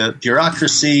the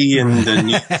bureaucracy and the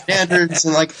new standards,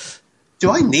 and like, do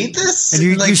I need this? And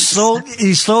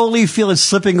you slowly feel it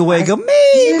slipping away. Go,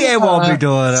 maybe I won't be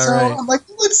doing it. So I'm like,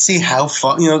 let's see how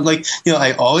far.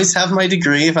 I always have my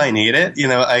degree if I need it.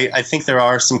 I think there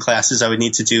are some classes I would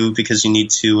need to do because you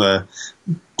need to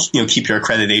keep your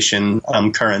accreditation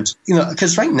current.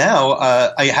 Because right now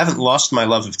I haven't lost my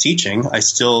love of teaching. I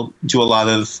still do a lot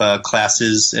of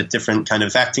classes at different kind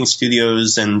of acting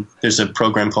studios, and there's a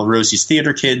program called Rosie's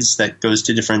Theater Kids that goes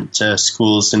to different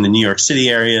schools in the New York City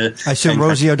area. I assume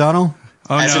Rosie O'Donnell?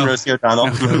 Oh, as in Rosie O'Donnell.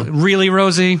 Really,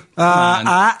 Rosie?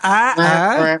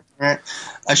 I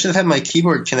should have had my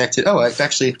keyboard connected. Oh, I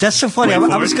actually. That's so funny. I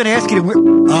was going to ask you.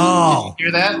 Oh.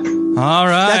 Hear that? All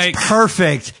right. That's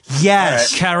perfect.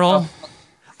 Yes. Right. Carol.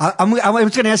 I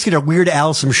was going to ask you to Weird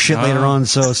Al some shit later on,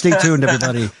 so stay tuned,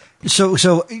 everybody. So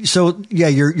yeah,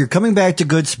 you're coming back to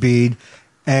Goodspeed.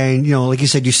 And, like you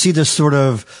said, you see this sort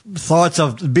of thoughts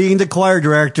of being the choir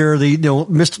director, the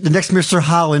next Mr.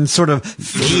 Holland sort of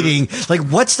fading. Like,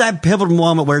 what's that pivotal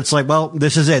moment where it's like, well,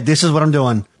 this is it. This is what I'm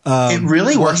doing. It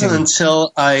really wasn't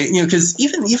until because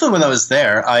even when I was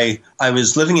there, I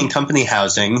was living in company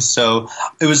housing. So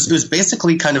it was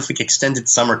basically kind of like extended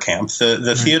summer camp.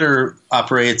 The theater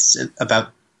operates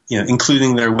about,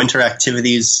 including their winter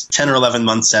activities, 10 or 11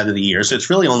 months out of the year. So it's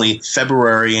really only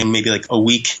February and maybe like a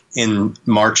week in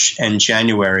March and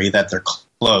January that they're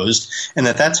closed. And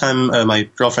at that time, my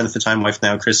girlfriend at the time, wife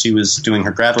now, Chrissy, was doing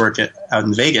her grad work out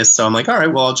in Vegas. So I'm like, all right,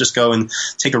 well, I'll just go and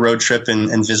take a road trip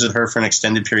and visit her for an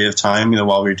extended period of time,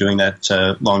 while we were doing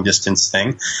that long distance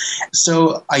thing.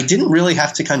 So I didn't really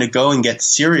have to kind of go and get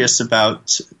serious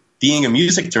about being a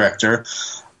music director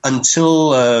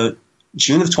until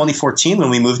June of 2014 when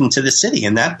we moved into the city.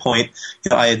 And that point,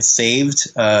 I had saved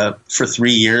for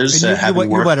 3 years. You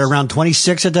were around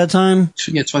 26 at that time?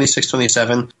 Yeah, 26,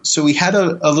 27. So we had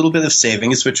a little bit of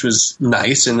savings, which was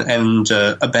nice and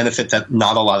a benefit that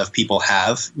not a lot of people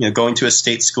have. Going to a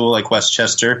state school like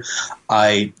Westchester,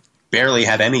 I barely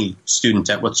had any student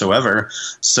debt whatsoever.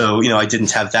 So, I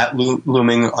didn't have that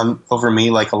looming over me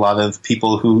like a lot of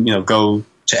people who, go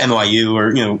to NYU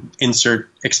or, insert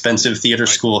expensive theater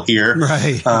school here,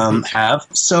 Right. have.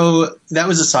 So that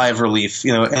was a sigh of relief,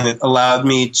 and it allowed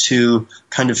me to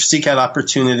kind of seek out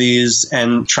opportunities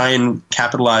and try and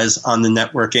capitalize on the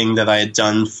networking that I had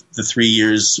done the 3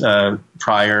 years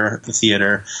prior at the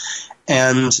theater.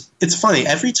 And it's funny,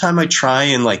 every time I try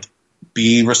and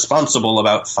be responsible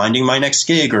about finding my next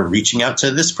gig or reaching out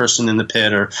to this person in the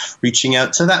pit or reaching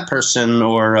out to that person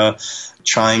or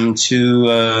trying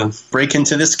to break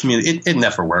into this community, it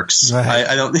never works. Right.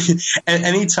 I don't.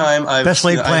 Anytime I've best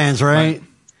laid plans, right?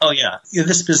 Oh yeah,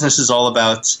 this business is all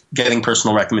about getting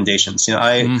personal recommendations.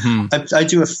 I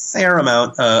do a fair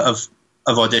amount of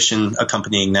audition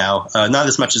accompanying now, not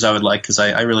as much as I would like because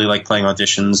I really like playing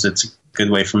auditions. It's a good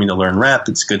way for me to learn rep.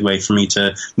 It's a good way for me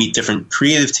to meet different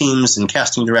creative teams and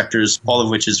casting directors, all of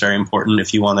which is very important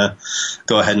if you want to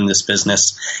go ahead in this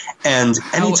business. And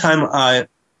anytime I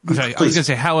was going to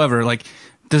say, however,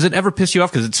 does it ever piss you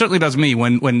off? Because it certainly does me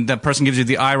when that person gives you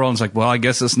the eye roll and it's like, well, I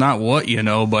guess it's not what you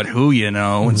know, but who you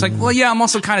know. And it's like, well, yeah, I'm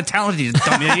also kind of talented, you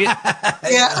dumb idiot.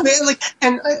 Yeah, I mean,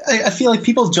 and I feel like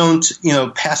people don't,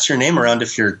 pass your name around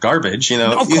if you're garbage,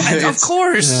 Of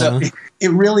course. So it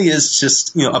really is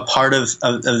just, a part of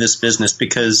this business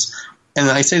because, and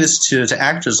I say this to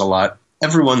actors a lot,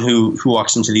 everyone who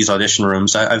walks into these audition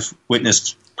rooms, I've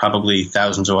witnessed probably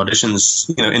thousands of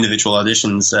auditions, individual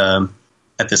auditions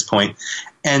at this point.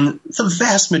 And the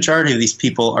vast majority of these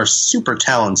people are super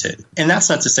talented. And that's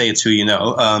not to say it's who you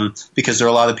know, because there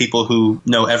are a lot of people who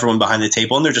know everyone behind the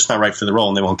table and they're just not right for the role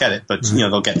and they won't get it, but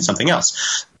they'll get something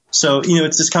else. So,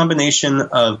 it's this combination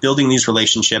of building these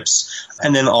relationships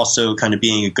and then also kind of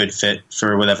being a good fit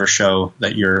for whatever show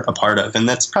that you're a part of. And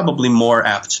that's probably more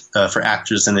apt for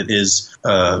actors than it is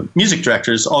music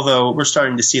directors, although we're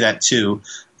starting to see that too.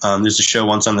 There's a show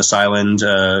Once on This Island,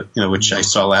 which I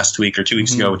saw last week or 2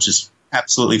 weeks ago, which is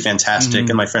absolutely fantastic.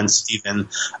 And my friend Stephen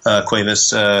Cuevas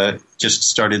just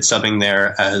started subbing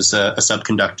there as a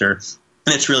subconductor.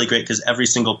 And it's really great because every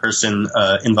single person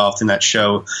involved in that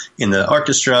show, in the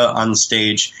orchestra, on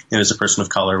stage, is a person of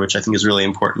color, which I think is really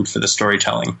important for the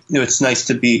storytelling. It's nice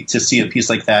to see a piece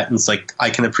like that, and it's like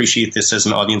I can appreciate this as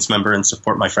an audience member and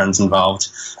support my friends involved,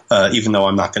 even though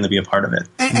I'm not going to be a part of it.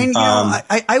 And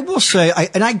I will say,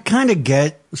 I kind of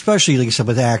get, especially like I said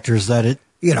with actors, that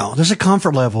there's a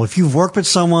comfort level. If you've worked with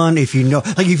someone, if you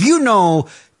know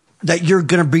that you're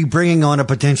going to be bringing on a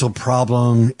potential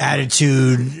problem,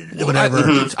 attitude,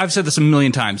 whatever. I've said this a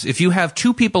million times. If you have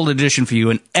two people to audition for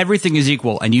you and everything is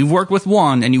equal and you've worked with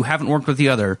one and you haven't worked with the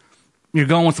other, you're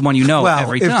going with the one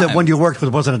every time. If the one you worked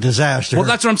with wasn't a disaster. Well,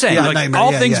 that's what I'm saying. Yeah,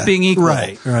 all things being equal.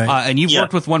 Right. And you've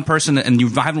worked with one person and you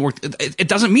haven't worked. It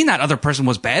doesn't mean that other person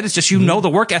was bad. It's just know the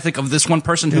work ethic of this one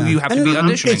person who you have to be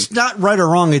auditioning. It's not right or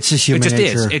wrong. It's just human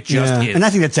nature. It just is. And I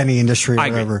think that's any industry or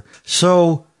whatever.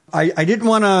 So I didn't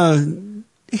want to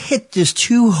hit this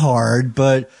too hard,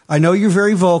 but I know you're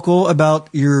very vocal about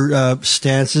your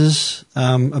stances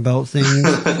about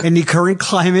things in the current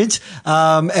climate,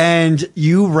 and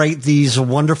you write these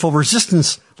wonderful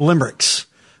resistance limericks.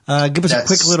 Give us a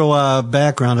quick little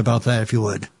background about that, if you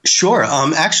would. Sure.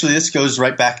 Actually, this goes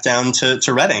right back down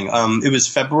to Reading. It was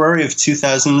February of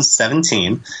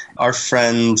 2017. Our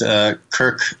friend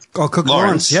Kirk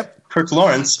Lawrence. Yep. Kirk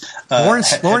Lawrence.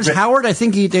 Lawrence Howard, I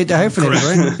think they hyphenated,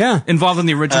 right? Yeah. Involved in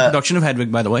the original production of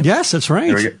Hedwig, by the way. Yes, that's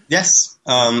right. Yes.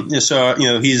 So,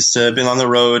 he's been on the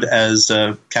road as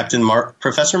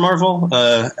Professor Marvel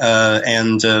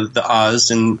and the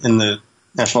Oz in the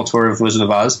national tour of Wizard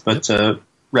of Oz, but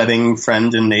Reading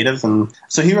friend and native, and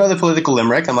so he wrote a political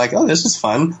limerick. I'm like, oh, this is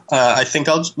fun. I think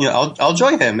I'll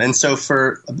join him. And so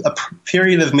for a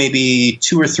period of maybe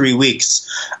 2 or 3 weeks,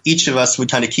 each of us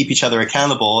would kind of keep each other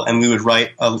accountable, and we would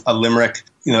write a limerick.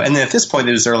 And then at this point,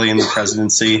 it was early in the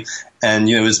presidency, and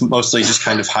it was mostly just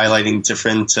kind of highlighting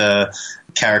different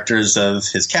characters of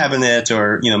his cabinet,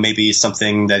 or maybe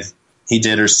something that he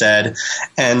did or said.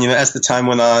 And, as the time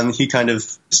went on, he kind of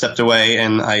stepped away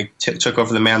and I took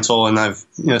over the mantle, and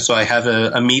so I have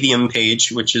a Medium page,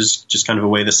 which is just kind of a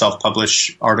way to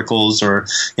self-publish articles, or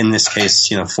in this case,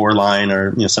 4-line,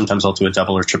 or, sometimes I'll do a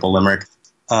double or triple limerick.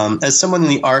 As someone in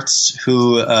the arts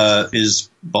who is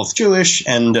both Jewish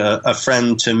and a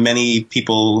friend to many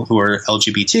people who are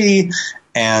LGBT,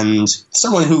 and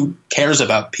someone who cares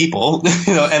about people,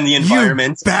 and the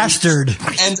environment, you bastard,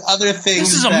 and other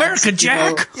things. This is America,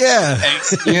 Jack.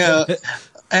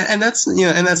 And that's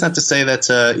and that's not to say that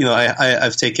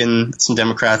I've taken some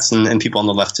Democrats and people on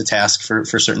the left to task for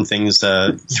certain things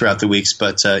throughout the weeks,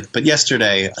 but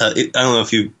yesterday, I don't know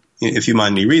if you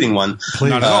mind me reading one.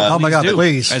 Please. Oh my God,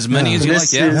 please. As many as you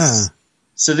like. Yeah.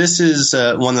 So this is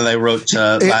one that I wrote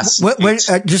last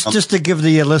night. Just to give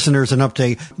the listeners an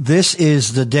update, this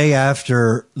is the day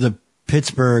after the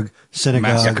Pittsburgh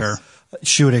synagogue massacre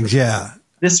shootings. Yeah.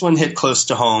 This one hit close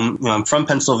to home. I'm from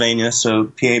Pennsylvania, so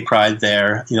PA pride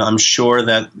there. I'm sure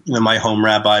that my home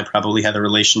rabbi probably had a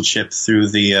relationship through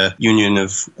the Union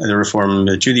of the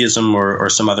Reformed Judaism or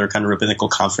some other kind of rabbinical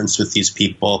conference with these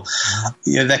people.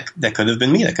 That could have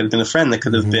been me. That could have been a friend. That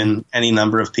could have been any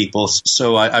number of people.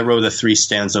 So I wrote a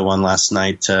 3-stanza one last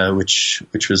night, which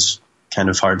was kind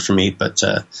of hard for me. But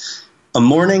a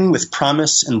morning with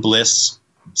promise and bliss,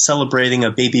 celebrating a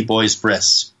baby boy's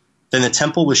bris. Then the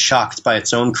temple was shocked by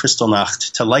its own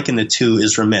Kristallnacht. To liken the two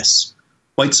is remiss.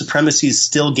 White supremacy's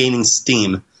still gaining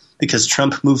steam because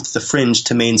Trump moved the fringe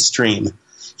to mainstream.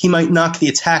 He might knock the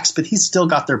attacks, but he's still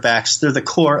got their backs. They're the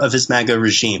core of his MAGA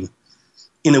regime.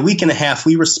 In a week and a half,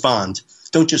 we respond.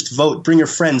 Don't just vote. Bring your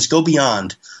friends. Go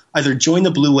beyond. Either join the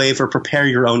blue wave or prepare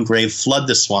your own grave. Flood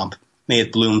the swamp. May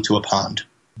it bloom to a pond.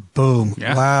 Boom.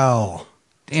 Yeah. Wow.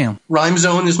 Damn. Rhyme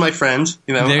Zone is my friend.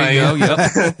 There you go.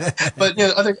 Yep. But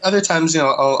other times,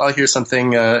 I'll hear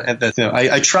something that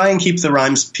I try and keep the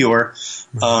rhymes pure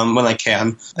when I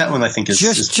can. That one I think is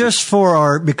just for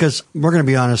our, because we're going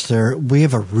to be honest there, we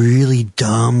have a really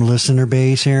dumb listener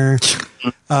base here.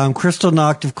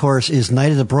 Kristallnacht, of course, is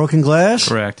Night of the Broken Glass.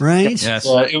 Correct. Right? Yes.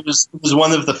 It was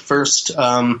one of the first.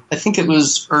 I think it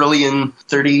was early in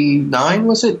 39.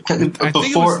 Was it? I think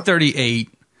it was 38.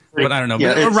 But I don't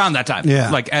know, around that time,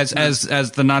 like as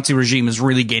the Nazi regime is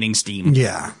really gaining steam.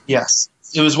 Yeah. Yes,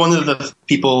 it was one of the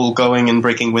people going and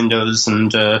breaking windows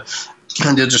and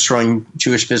destroying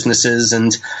Jewish businesses,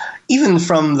 and even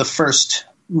from the first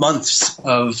months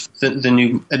of the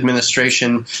new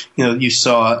administration, you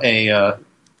saw a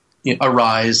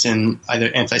rise in either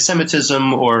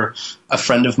anti-Semitism or a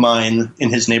friend of mine in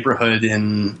his neighborhood.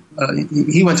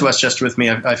 He went to Westchester with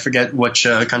me. I forget which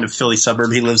kind of Philly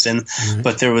suburb he lives in,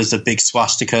 but there was a big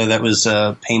swastika that was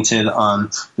painted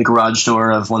on the garage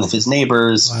door of one of his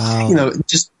neighbors. Wow.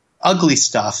 Just ugly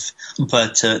stuff.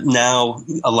 But now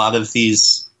a lot of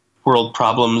these world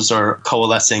problems are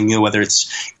coalescing, whether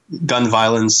it's gun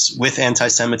violence with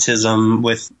anti-Semitism,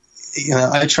 with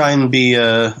I try and be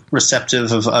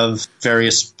receptive of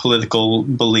various political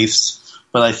beliefs,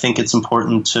 but I think it's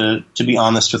important to be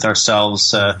honest with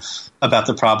ourselves about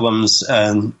the problems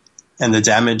and the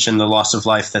damage and the loss of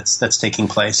life that's taking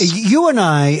place. You and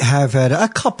I have had a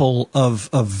couple of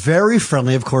very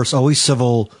friendly, of course, always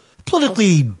civil,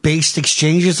 politically based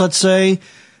exchanges, let's say.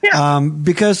 Yeah.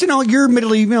 Because, you're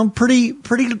admittedly,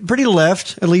 pretty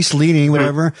left, at least leaning,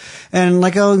 whatever. And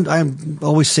like, I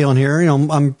always say on here,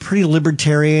 I'm pretty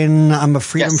libertarian. I'm a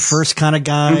freedom first kind of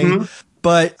guy. Mm-hmm.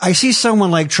 But I see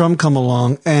someone like Trump come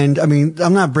along, and I mean,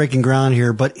 I'm not breaking ground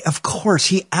here, but of course,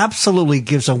 he absolutely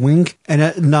gives a wink and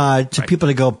a nod to people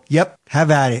to go, yep,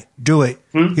 have at it, do it.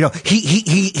 Hmm?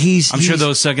 He's. I'm sure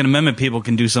those Second Amendment people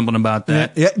can do something about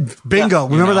that. Yeah, bingo.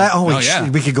 Yeah. Remember that?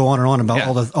 We could go on and on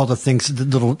about all the things, the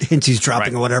little hints he's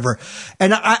dropping or whatever.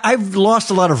 And I've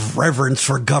lost a lot of reverence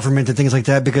for government and things like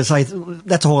that because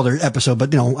that's a whole other episode.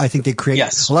 But I think they create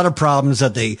a lot of problems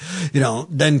that they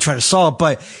then try to solve.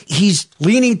 But he's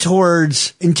leaning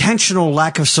towards intentional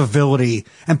lack of civility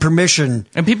and permission,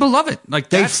 and people love it. Like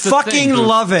they fucking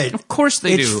love it. Of course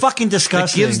they do. It's fucking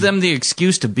disgusting. It gives them the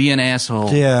excuse to be an asshole.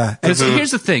 Yeah. Because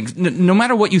here's the thing. No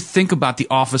matter what you think about the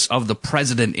office of the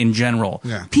president in general,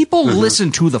 people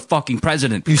listen to the fucking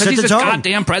president because he's a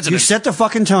goddamn president. You set the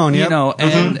fucking tone,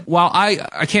 and while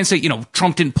I can't say,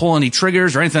 Trump didn't pull any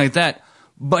triggers or anything like that,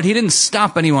 but he didn't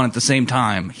stop anyone at the same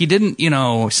time. He didn't,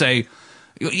 say...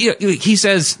 He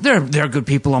says they're good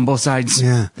people on both sides.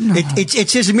 Yeah, no.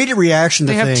 It's his immediate reaction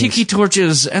to things. They have tiki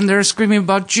torches and they're screaming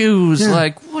about Jews. Yeah.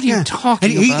 Like, what are you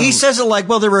talking about? He says it like,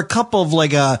 well, there were a couple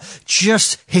of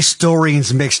just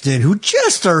historians mixed in who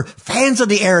just are fans of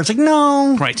the era. It's like,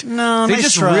 no, no, they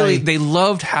just really they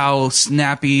loved how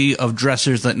snappy of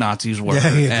dressers that Nazis were,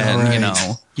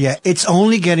 Yeah, it's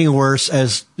only getting worse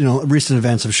as recent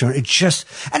events have shown. It just,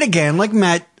 and again, like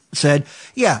Matt said,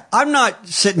 I'm not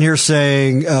sitting here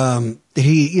saying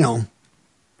he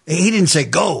didn't say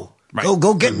go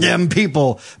get them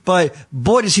people, but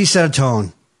boy does he set a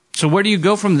tone. So where do you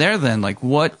go from there then? Like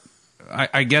what?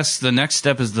 I guess the next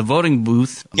step is the voting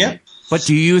booth. Yeah. But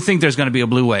do you think there's going to be a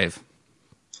blue wave?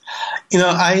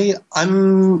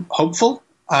 I'm hopeful.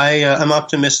 I'm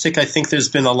optimistic. I think there's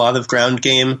been a lot of ground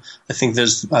game. I think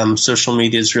there's social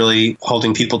media is really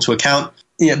holding people to account.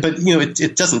 Yeah, but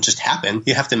it doesn't just happen.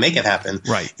 You have to make it happen.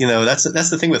 Right. That's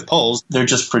the thing with polls. They're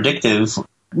just predictive.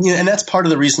 And that's part of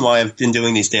the reason why I've been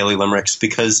doing these daily limericks,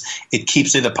 because it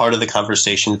keeps it a part of the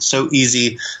conversation. It's so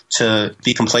easy to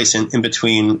be complacent in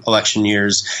between election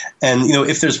years. And,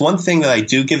 if there's one thing that I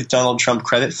do give Donald Trump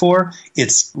credit for,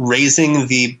 it's raising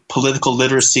the political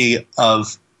literacy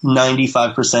of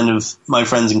 95% of my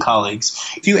friends and colleagues.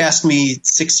 If you asked me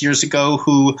 6 years ago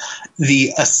who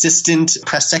the assistant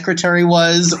press secretary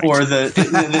was, right, or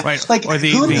the right, like, or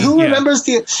who remembers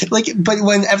but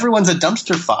when everyone's a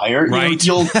dumpster fire, right,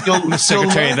 you'll the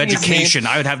Secretary of Education,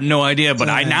 I would have no idea, but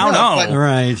I now know.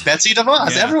 Right, Betsy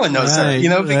DeVos, everyone knows her.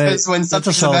 Because when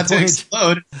something's about to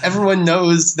explode, everyone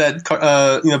knows that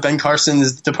Ben Carson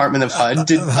is the Department of HUD.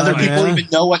 Did other people even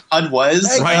know what HUD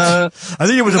was? Right. I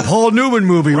think it was a Paul Newman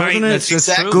movie. Right, wasn't it? that's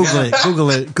exactly.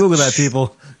 Google that,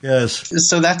 people. Yes.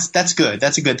 So that's good.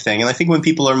 That's a good thing. And I think when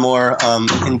people are more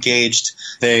engaged,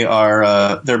 they're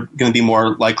going to be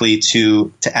more likely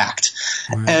to act.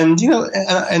 Right. And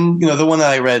the one that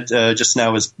I read just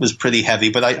now was pretty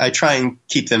heavy, but I try and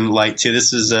keep them light too.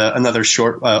 This is another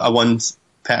short a one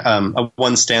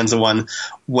stanza one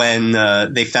when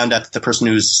they found out that the person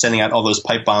who was sending out all those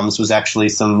pipe bombs was actually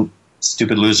some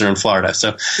stupid loser in Florida.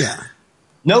 So yeah.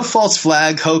 No false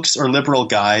flag, hoax, or liberal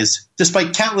guise,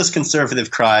 despite countless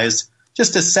conservative cries.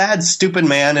 Just a sad, stupid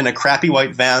man in a crappy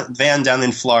white van down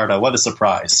in Florida. What a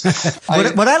surprise.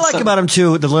 What I like about them,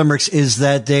 too, the limericks, is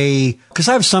that because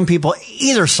I have some people,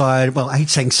 either side, well, I hate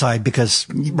saying side because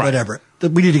whatever.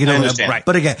 We need to get over that. Right.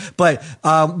 But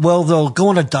they'll go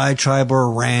on a diatribe or a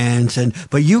rant,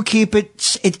 but you keep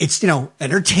it's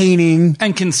entertaining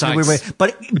and concise.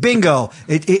 But bingo,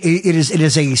 it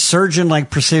is a surgeon-like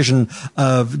precision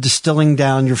of distilling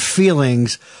down your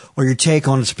feelings or your take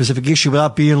on a specific issue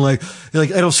without being like I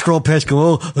don't scroll past,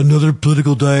 another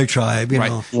political diatribe,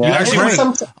 right. know. Yeah. You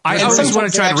actually, I always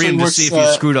want to try to read them to see if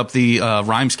you screwed up the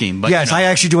rhyme scheme. But yes, I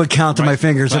actually do a count to my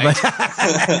fingers. Right.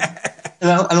 And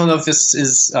I don't know if this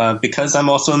is because I'm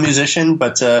also a musician,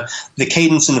 but the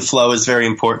cadence and the flow is very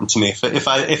important to me. If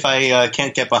I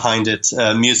can't get behind it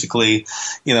musically,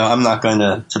 I'm not going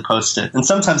to post it. And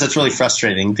sometimes that's really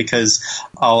frustrating because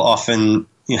I'll often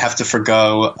have to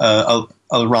forgo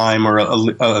a rhyme or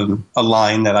a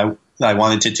line that I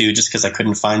wanted to do just because I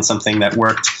couldn't find something that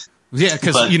worked. Yeah,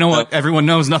 because you know what? Everyone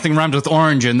knows nothing rhymes with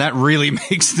orange, and that really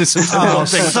makes this a thing.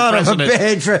 Son of a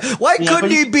bitch! Why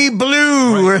couldn't he be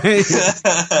blue? Right.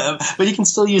 But you can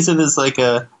still use it as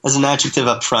as an adjective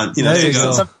up front. There you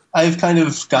go. I've kind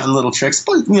of gotten little tricks,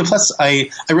 but plus I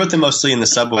wrote them mostly in the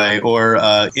subway or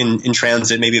in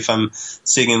transit. Maybe if I'm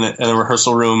sitting in a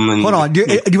rehearsal room. And hold on, do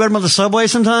you write them on the subway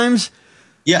sometimes?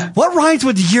 Yeah. What rhymes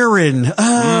with urine?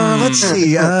 Let's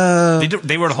see.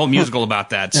 They wrote a whole musical about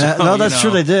that. So, no, that's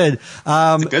true. They did. It's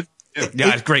a good.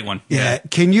 It's a great one. Yeah.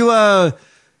 Can you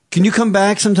come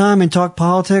back sometime and talk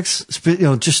politics?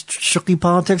 Just shooky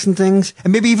politics and things,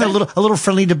 and maybe even a little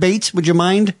friendly debates. Would you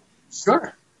mind?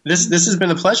 Sure. This has been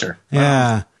a pleasure.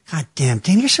 Yeah. God damn,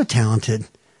 Dan, you're so talented.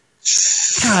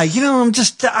 God, I'm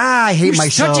just, I hate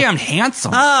myself. You're so damn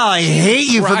handsome. Oh, I hate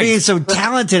you for being so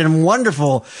talented and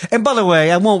wonderful. And by the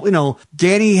way, I won't,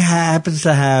 Danny happens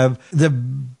to have the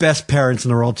best parents in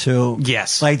the world too.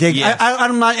 Yes.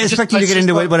 I'm not expecting you to get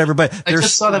into it, whatever, but I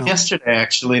just saw them yesterday,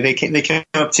 actually. They came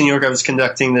up to New York. I was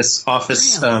conducting this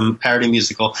Office parody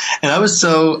musical. And I was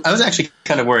actually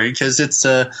kind of worried because it's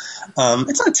not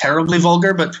terribly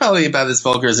vulgar, but probably about as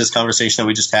vulgar as this conversation that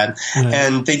we just had.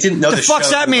 And they didn't know the show. What the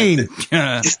fuck's that mean?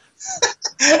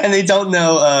 And they don't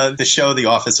know the show The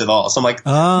Office at all. So I'm like,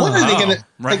 what are they going to...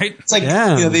 Right. It's like,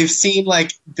 they've seen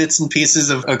bits and pieces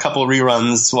of a couple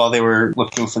reruns while they were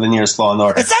looking for the nearest Law and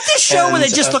Order. Is that the show where they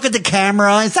just look at the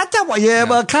camera? Is that one? Yeah,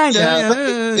 well, kind of.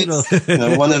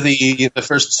 Yeah, one of the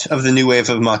first of the new wave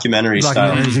of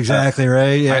mockumentaries. Exactly,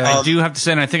 right. Yeah. I do have to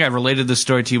say, and I think I've related this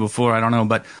story to you before, I don't know,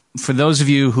 but for those of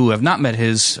you who have not met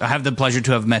I have the pleasure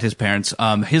to have met his parents.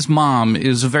 His mom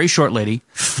is a very short lady.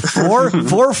 4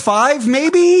 or 5,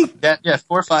 maybe? Yeah,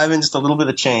 4 or 5 and just a little bit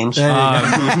of change.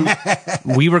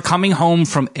 We were coming home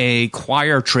from a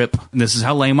choir trip. This is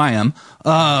how lame I am.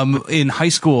 In high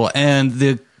school, and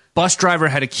the bus driver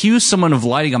had accused someone of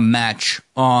lighting a match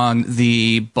on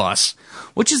the bus,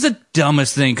 which is the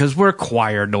dumbest thing because we're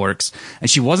choir dorks, and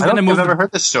she wasn't going to move. I've never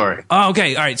heard this story. Oh,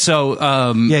 okay, all right. So,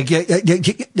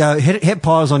 hit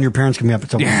pause on your parents coming up.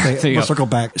 We'll circle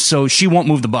back. So she won't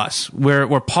move the bus.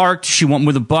 We're parked. She won't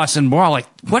move the bus, and we're all like,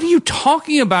 "What are you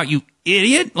talking about, you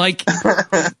idiot?" Like,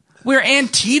 we're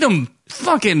Antietam,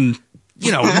 fucking.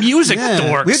 Music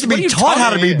dorks. We have to be taught how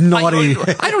to be naughty.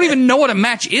 I don't even know what a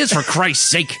match is, for Christ's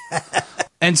sake.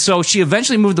 And so she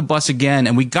eventually moved the bus again,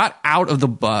 and we got out of the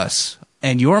bus,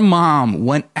 And your mom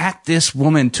went at this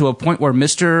woman to a point where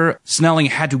Mr. Snelling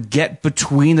had to get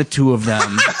between the two of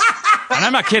them. And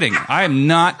I'm not kidding. I am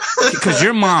not, because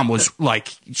your mom was like,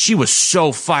 she was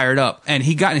so fired up. And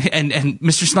he got, and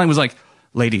Mr. Snelling was like,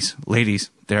 ladies,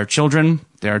 there are children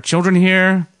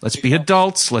here. Let's be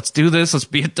adults. Let's do this. Let's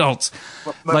be adults.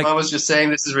 My mom was just saying,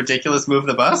 this is ridiculous. Move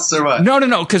the bus or what? No.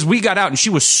 Because we got out and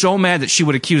she was so mad that she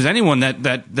would accuse anyone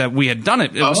that we had done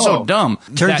it. It was so dumb.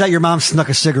 Turns out your mom snuck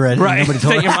a cigarette. Right. And nobody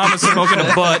told That your mom was smoking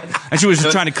a butt and she was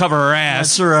just trying to cover her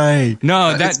ass. That's right.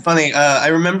 No, That's funny. I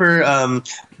remember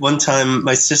one time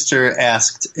my sister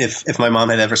asked if my mom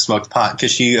had ever smoked pot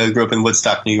because she grew up in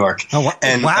Woodstock, New York. Oh,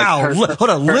 and wow. Hold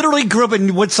on. Literally grew up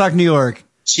in Woodstock, New York.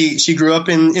 She grew up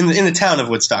in the town of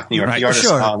Woodstock, New York, Right. the artist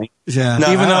colony. Yeah.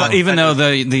 No, Even though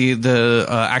the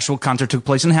actual concert took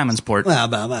place in Hammondsport. Well,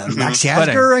 Max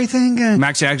Yasker, I think.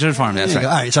 Max Yager's farm, that's right.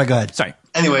 All right, so go ahead. Sorry.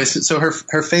 Anyways, so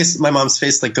her face, my mom's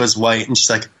face, like goes white, and she's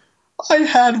like, "I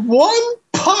had one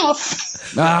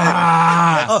puff."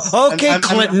 Okay,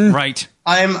 Clinton. Right.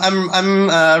 I'm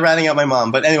ratting out my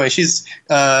mom, but anyway, she's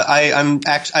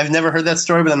I've never heard that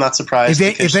story, but I'm not surprised.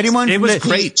 If anyone, it was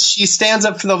great. She stands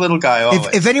up for the little guy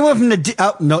always. If anyone from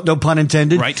the no pun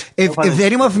intended. Right. If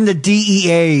anyone from the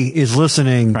DEA is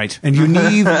listening, right, and you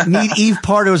need Eve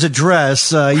Pardo's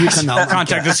address, you can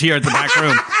contact us here at the back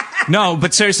room. No,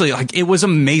 but seriously, like it was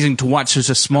amazing to watch such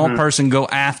a small person go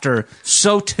after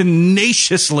so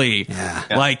tenaciously. Yeah.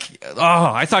 Like,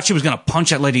 I thought she was gonna punch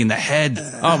that lady in the head.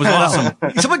 Oh, it was awesome.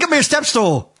 Someone give me a step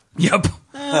stool. Yep.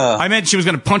 I meant she was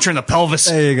going to punch her in the pelvis.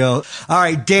 There you go. All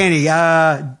right, Danny,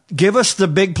 give us the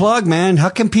big plug, man. How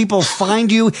can people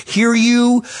find you, hear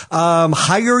you,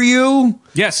 hire you?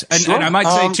 Yes, and, Sure. and I might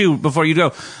say, too, before you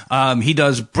go, he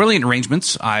does brilliant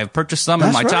arrangements. I've purchased them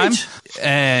in my time,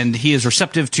 and he is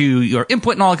receptive to your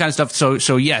input and all that kind of stuff.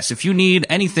 So yes, if you need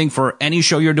anything for any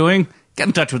show you're doing, get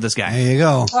in touch with this guy. There you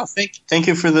go. Oh, thank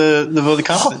you for the vote of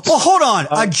confidence. Well, hold on.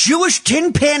 A Jewish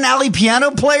Tin Pan Alley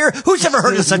piano player? Who's ever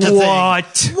heard of such a thing?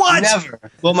 What?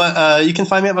 Never. Well, you can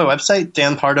find me at my website,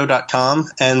 danpardo.com,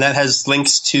 and that has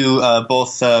links to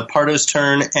both Pardo's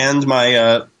Turn and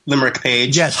my Limerick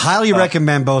page. Yes, highly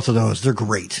recommend both of those. They're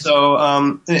great. So,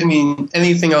 I mean,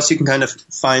 anything else you can kind of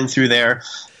find through there.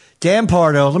 Dan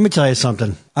Pardo, let me tell you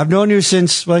something. I've known you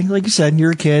since, well, like you said,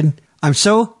 you're a kid. I'm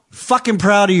so fucking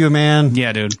proud of you, man.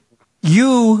 Yeah, dude.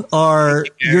 You're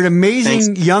an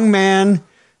amazing young man,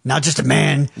 not just a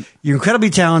man. You're incredibly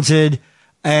talented,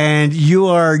 and you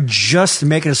are just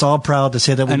making us all proud to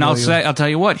say that. And I'll tell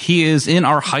you what, he is in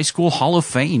our high school Hall of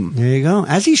Fame. There you go,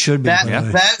 as he should be.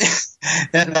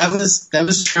 That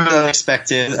was true and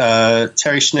unexpected.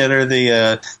 Terry Schnitter,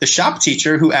 the shop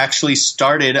teacher who actually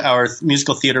started our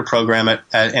musical theater program at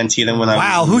Antietam when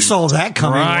who saw that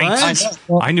coming? Right.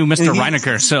 I knew Mr.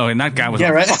 Reinecker, and that guy was a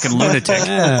fucking lunatic.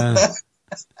 Yeah.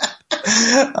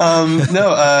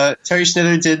 Terry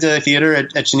Schnitter did theater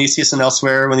at Genesius and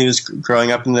elsewhere when he was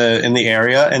growing up in the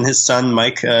area, and his son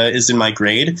Mike is in my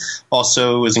grade.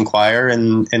 Also was in choir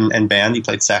and band. He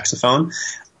played saxophone.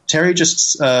 Terry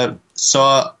just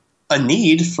saw a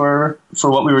need for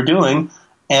what we were doing,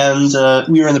 and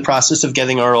we were in the process of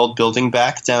getting our old building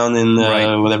back down in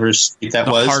whatever street that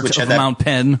was, which had Mount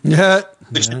Penn, which had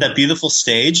that beautiful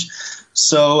stage.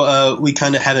 So we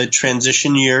kind of had a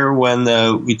transition year when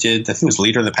we did, I think it was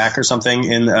Leader of the Pack or something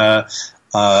in the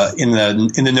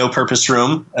no purpose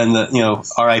room, and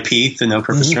R.I.P. the no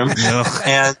purpose room,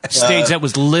 and stage that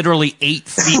was literally 8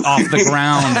 feet off the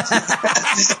ground.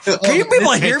 Can you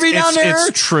people hear me down there?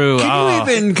 It's true.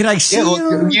 Can I see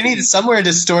you? You needed somewhere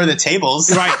to store the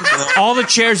tables, right? All the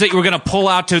chairs that you were going to pull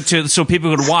out to so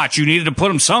people could watch, you needed to put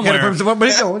them somewhere. That was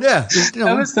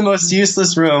the most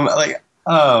useless room.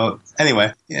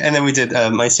 Anyway, and then we did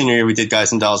my senior year. We did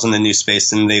Guys and Dolls in the new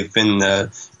space, and they've been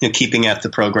keeping at the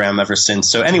program ever since.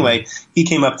 So anyway, he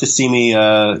came up to see me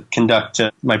conduct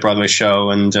my Broadway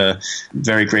show, and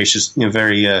very gracious,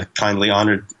 very kindly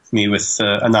honored me with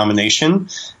a nomination.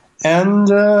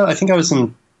 And I think I was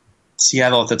in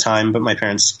Seattle at the time, but my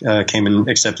parents came and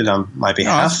accepted on my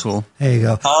behalf. Oh, that's cool. There you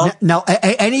go. Now,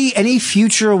 any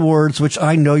future awards, which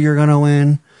I know you're going to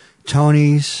win?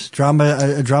 Tony's,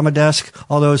 drama desk,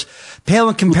 all those pale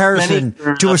in comparison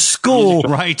to a school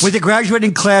with a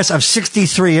graduating class of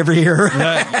 63 every year.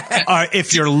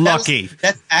 If you're lucky.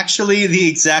 That's actually the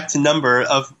exact number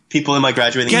of people in my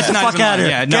graduating class. Get the fuck out of here.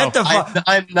 Yeah, no. Get the fuck.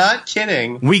 I'm not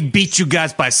kidding. We beat you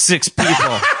guys by 6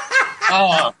 people.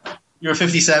 Oh, you were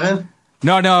 57?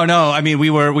 No. I mean, we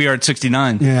are at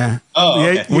 69. Yeah. Oh,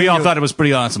 okay. We all thought it was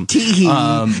pretty awesome.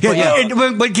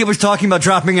 And when Gib was talking about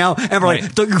dropping out, and we're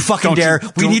like, don't you fucking dare.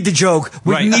 We need the joke.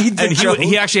 We need the joke.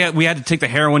 He actually we had to take the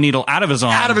heroin needle out of his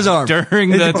arm. During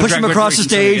the push him across the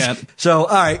stage. So,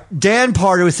 all right. Dan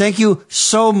Pardo, thank you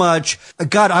so much.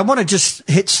 God, I want to just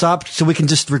hit stop so we can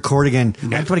just record again.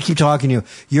 I just want to keep talking to you.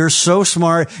 You're so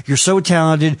smart. You're so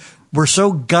talented. We're so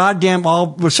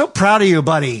we're so proud of you,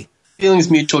 buddy. Feelings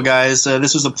mutual, guys.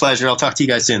 This was a pleasure. I'll talk to you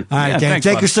guys soon. All right, Dan.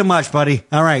 Thank you so much, buddy.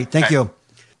 All right. Thank you. All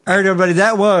right, everybody.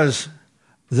 That was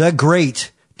the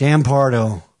great Dan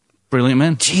Pardo. Brilliant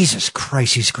man. Jesus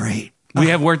Christ, he's great. We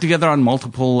have worked together on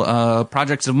multiple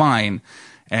projects of mine,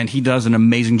 and he does an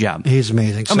amazing job. He's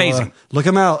amazing. So, amazing. Look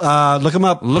him out. Look him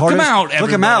up. Look him out, everybody.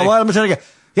 Look him out. What am I telling you?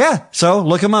 Yeah. So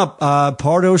look him up.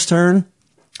 Pardo's Turn.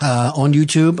 On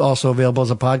YouTube, also available as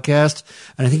a podcast.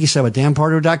 And I think you said with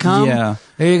danpardo.com. Yeah.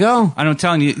 There you go. I'm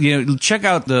telling you, check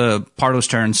out the Pardo's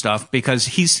Turn stuff because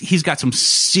he's got some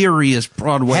serious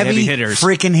Broadway heavy hitters.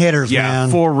 Freaking hitters, man.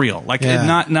 Yeah, for real. Like,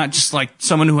 not just like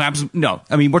someone who happens, no.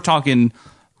 I mean, we're talking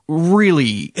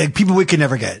really. People we could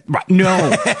never get. Right.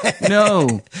 No.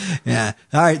 No. Yeah.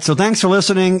 All right. So thanks for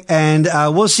listening, and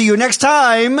we'll see you next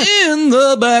time. In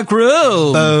the back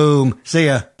room. Boom. See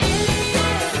ya.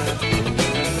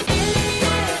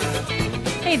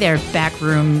 Hey there,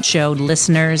 Backroom Show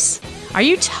listeners. Are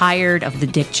you tired of the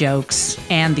dick jokes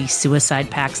and the suicide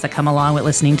pacts that come along with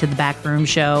listening to the Backroom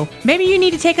Show? Maybe you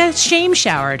need to take a shame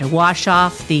shower to wash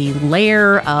off the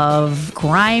layer of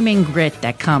grime and grit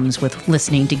that comes with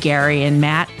listening to Gary and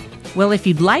Matt. Well, if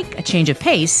you'd like a change of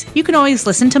pace, you can always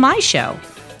listen to my show.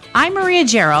 I'm Maria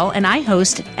Jarrell, and I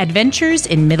host Adventures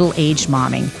in Middle-Aged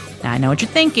Momming. Now, I know what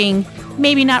you're thinking.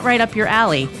 Maybe not right up your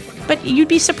alley, but you'd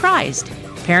be surprised.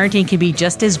 Parenting can be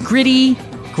just as gritty,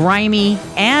 grimy,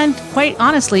 and, quite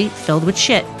honestly, filled with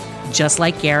shit, just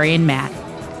like Gary and Matt.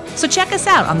 So check us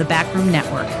out on the Backroom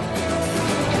Network.